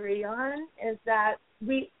all agree on is that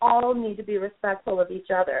we all need to be respectful of each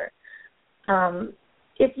other.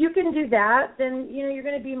 If you can do that, then you're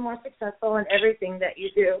going to be more successful in everything that you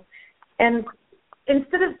do. And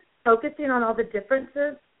instead of focusing on all the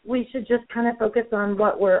differences, we should just kind of focus on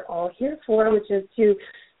what we're all here for, which is to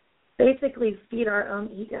basically feed our own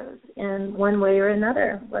egos in one way or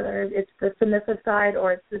another, whether it's the submissive side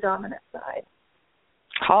or it's the dominant side.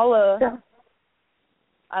 Holla. So,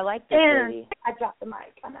 I like this lady. I dropped the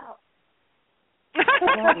mic. I'm out.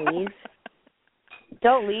 Don't leave.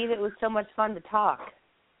 Don't leave. It was so much fun to talk.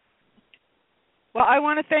 Well, I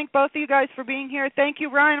want to thank both of you guys for being here. Thank you,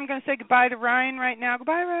 Ryan. I'm going to say goodbye to Ryan right now.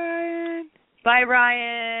 Goodbye, Ryan. Bye,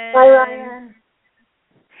 Ryan. Bye, Ryan.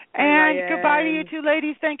 And Ryan. goodbye to you two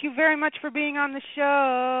ladies. Thank you very much for being on the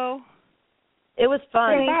show. It was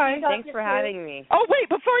fun. Thanks for having me. Oh, wait,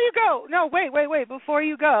 before you go. No, wait. Before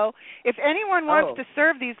you go, if anyone wants to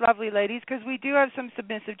serve these lovely ladies, because we do have some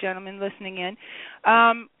submissive gentlemen listening in,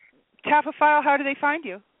 Taphophile, how do they find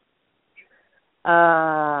you?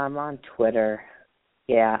 I'm on Twitter.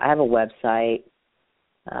 Yeah, I have a website.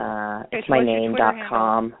 It's my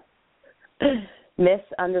name.com.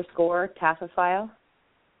 Miss_Taphophile.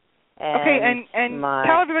 Okay, and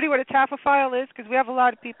tell everybody what a taphophile is, because we have a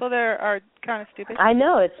lot of people that are kind of stupid. I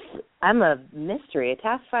know, I'm a mystery. A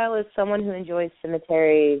taphophile is someone who enjoys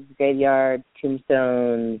cemeteries, graveyards,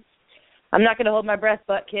 tombstones, I'm not going to hold my breath,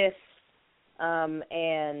 butt kiss,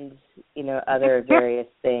 and, other various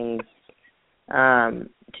things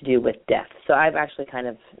to do with death. So I just kind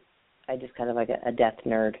of like a death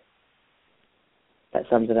nerd. That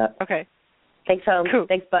sums it up. Okay. Thanks, home. Cool.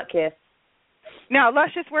 Thanks, butt kiss. Now,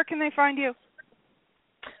 Luscious, where can they find you?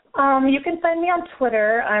 You can find me on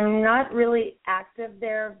Twitter. I'm not really active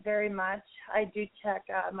there very much. I do check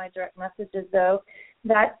my direct messages, though.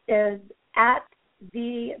 That is at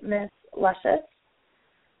the Miss Luscious.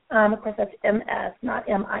 Of course, that's MS, not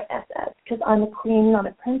MISS, because I'm a queen, not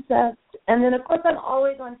a princess. And then, of course, I'm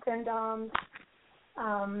always on Findom.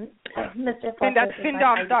 Mr. And that's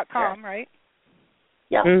Findom.com, right?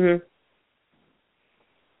 Yeah. Mm-hmm.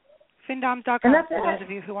 Findom.com for those of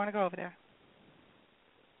you who want to go over there.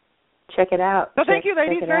 Check it out. So thank you,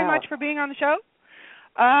 ladies, very much for being on the show.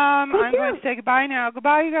 I'm going to say goodbye now.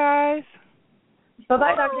 Goodbye, you guys.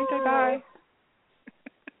 Bye-bye, Dr. Say bye.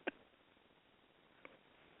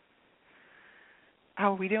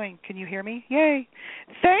 How are we doing? Can you hear me? Yay.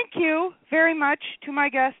 Thank you very much to my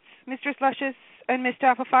guests, Mistress Luscious and Miss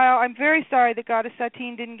Taphophile. I'm very sorry that Goddess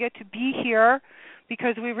Satine didn't get to be here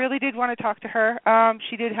because we really did want to talk to her.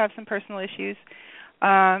 She did have some personal issues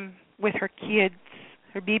with her kids,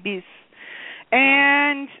 her babies.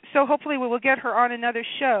 And so hopefully we will get her on another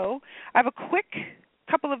show. I have a quick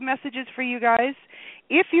couple of messages for you guys.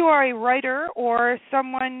 If you are a writer or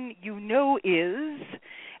someone you know is,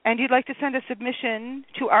 and you'd like to send a submission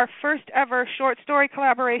to our first ever short story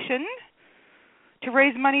collaboration to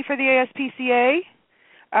raise money for the ASPCA,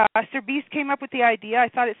 Sir Beast came up with the idea. I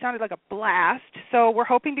thought it sounded like a blast. So we're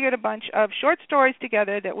hoping to get a bunch of short stories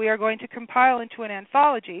together that we are going to compile into an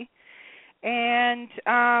anthology and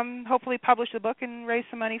hopefully publish the book and raise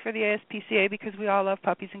some money for the ASPCA because we all love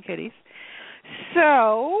puppies and kitties.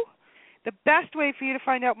 So the best way for you to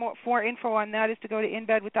find out more info on that is to go to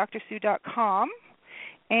inbedwithdrsue.com.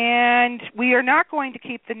 And we are not going to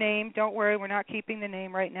keep the name. Don't worry, we're not keeping the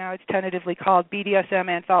name right now. It's tentatively called BDSM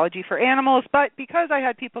Anthology for Animals. But because I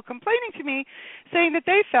had people complaining to me saying that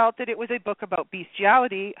they felt that it was a book about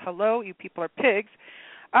bestiality, hello, you people are pigs,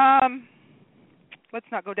 let's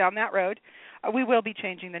not go down that road. We will be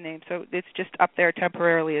changing the name, so it's just up there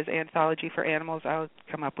temporarily as Anthology for Animals. I'll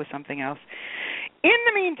come up with something else. In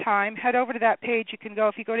the meantime, head over to that page. You can go,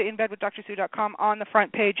 if you go to inbedwithdrsue.com, on the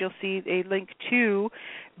front page you'll see a link to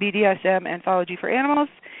BDSM Anthology for Animals.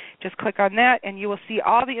 Just click on that, and you will see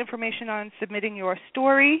all the information on submitting your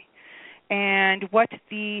story and what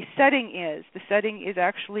the setting is. The setting is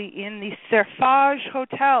actually in the Serfage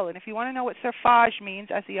Hotel, and if you want to know what Serfage means,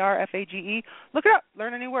 S-E-R-F-A-G-E, look it up,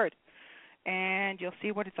 learn a new word, and you'll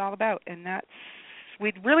see what it's all about. And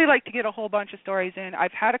we'd really like to get a whole bunch of stories in.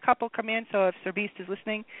 I've had a couple come in, so if Sir Beast is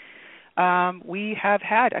listening, we have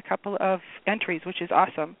had a couple of entries, which is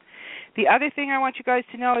awesome. The other thing I want you guys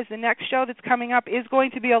to know is the next show that's coming up is going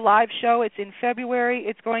to be a live show. It's in February.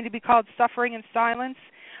 It's going to be called Suffering in Silence.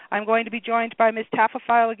 I'm going to be joined by Ms.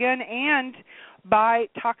 Taphophile again and by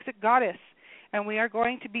Toxic Goddess. And we are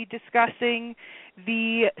going to be discussing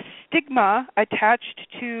the stigma attached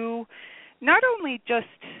to not only just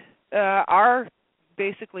our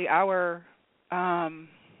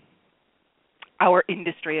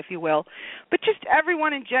industry, if you will, but just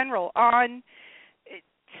everyone in general on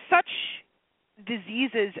such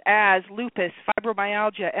diseases as lupus,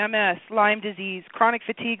 fibromyalgia, MS, Lyme disease, chronic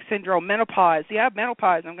fatigue syndrome, menopause. Yeah,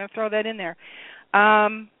 menopause. I'm going to throw that in there.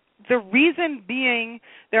 The reason being,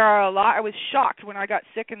 I was shocked when I got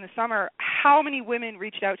sick in the summer how many women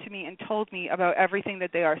reached out to me and told me about everything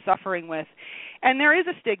that they are suffering with. And there is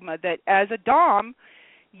a stigma that as a dom,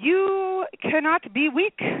 you cannot be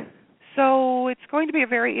weak. So it's going to be a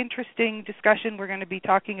very interesting discussion. We're going to be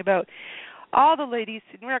talking about all the ladies.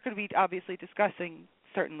 We're not going to be obviously discussing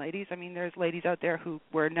certain ladies. I mean, there's ladies out there who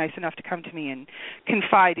were nice enough to come to me and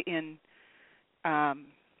confide in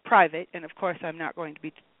private, and of course I'm not going to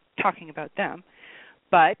be talking about them.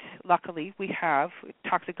 But luckily we have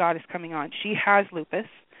Toxic Goddess coming on. She has lupus.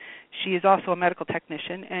 She is also a medical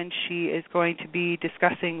technician, and she is going to be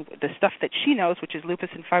discussing the stuff that she knows, which is lupus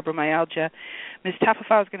and fibromyalgia. Ms.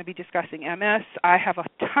 Taphophile is going to be discussing MS. I have a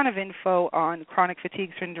ton of info on chronic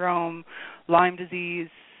fatigue syndrome, Lyme disease,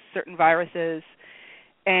 certain viruses,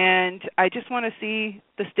 and I just want to see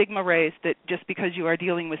the stigma raised that just because you are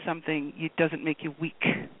dealing with something, it doesn't make you weak.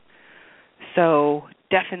 So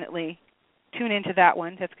definitely tune into that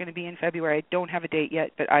one. That's going to be in February. I don't have a date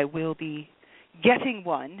yet, but I will be getting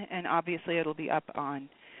one, and obviously it'll be up on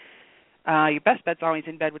your best bet's always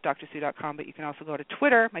in bed with drsue.com, but you can also go to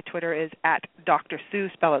Twitter. My Twitter is @Dr. Sue,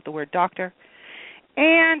 spell out the word doctor.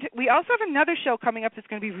 And we also have another show coming up that's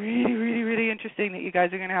going to be really, really, really interesting that you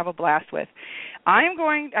guys are going to have a blast with. I'm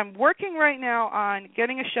working right now on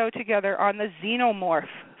getting a show together on the xenomorph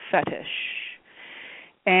fetish.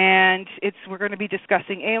 And we're going to be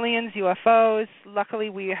discussing aliens, UFOs. Luckily,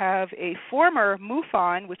 we have a former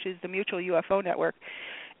MUFON, which is the Mutual UFO Network,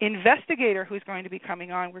 investigator who's going to be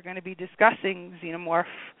coming on. We're going to be discussing xenomorph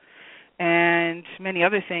and many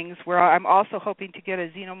other things. Where I'm also hoping to get a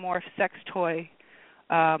xenomorph sex toy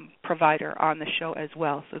provider on the show as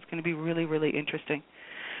well. So it's going to be really, really interesting.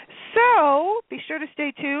 So be sure to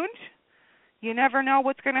stay tuned. You never know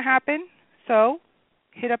what's going to happen. So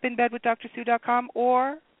hit up inbedwithdrsue.com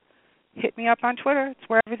or hit me up on Twitter. It's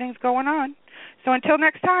where everything's going on. So until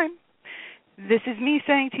next time, this is me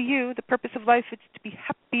saying to you, the purpose of life is to be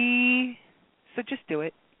happy. So just do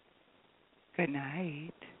it. Good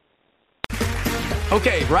night.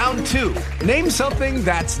 Okay, round 2. Name something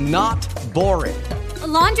that's not boring. A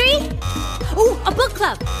laundry? Ooh, a book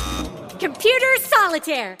club. Computer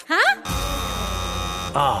solitaire, huh?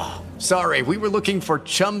 Ah, oh, sorry, we were looking for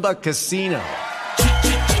Chumba Casino.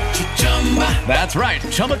 That's right,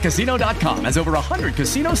 ChumbaCasino.com has over 100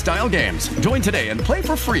 casino-style games. Join today and play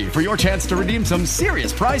for free for your chance to redeem some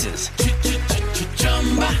serious prizes.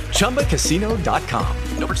 ChumbaCasino.com.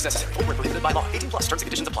 No purchase necessary. Void where prohibited by law. 18+ terms and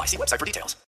conditions apply. See website for details.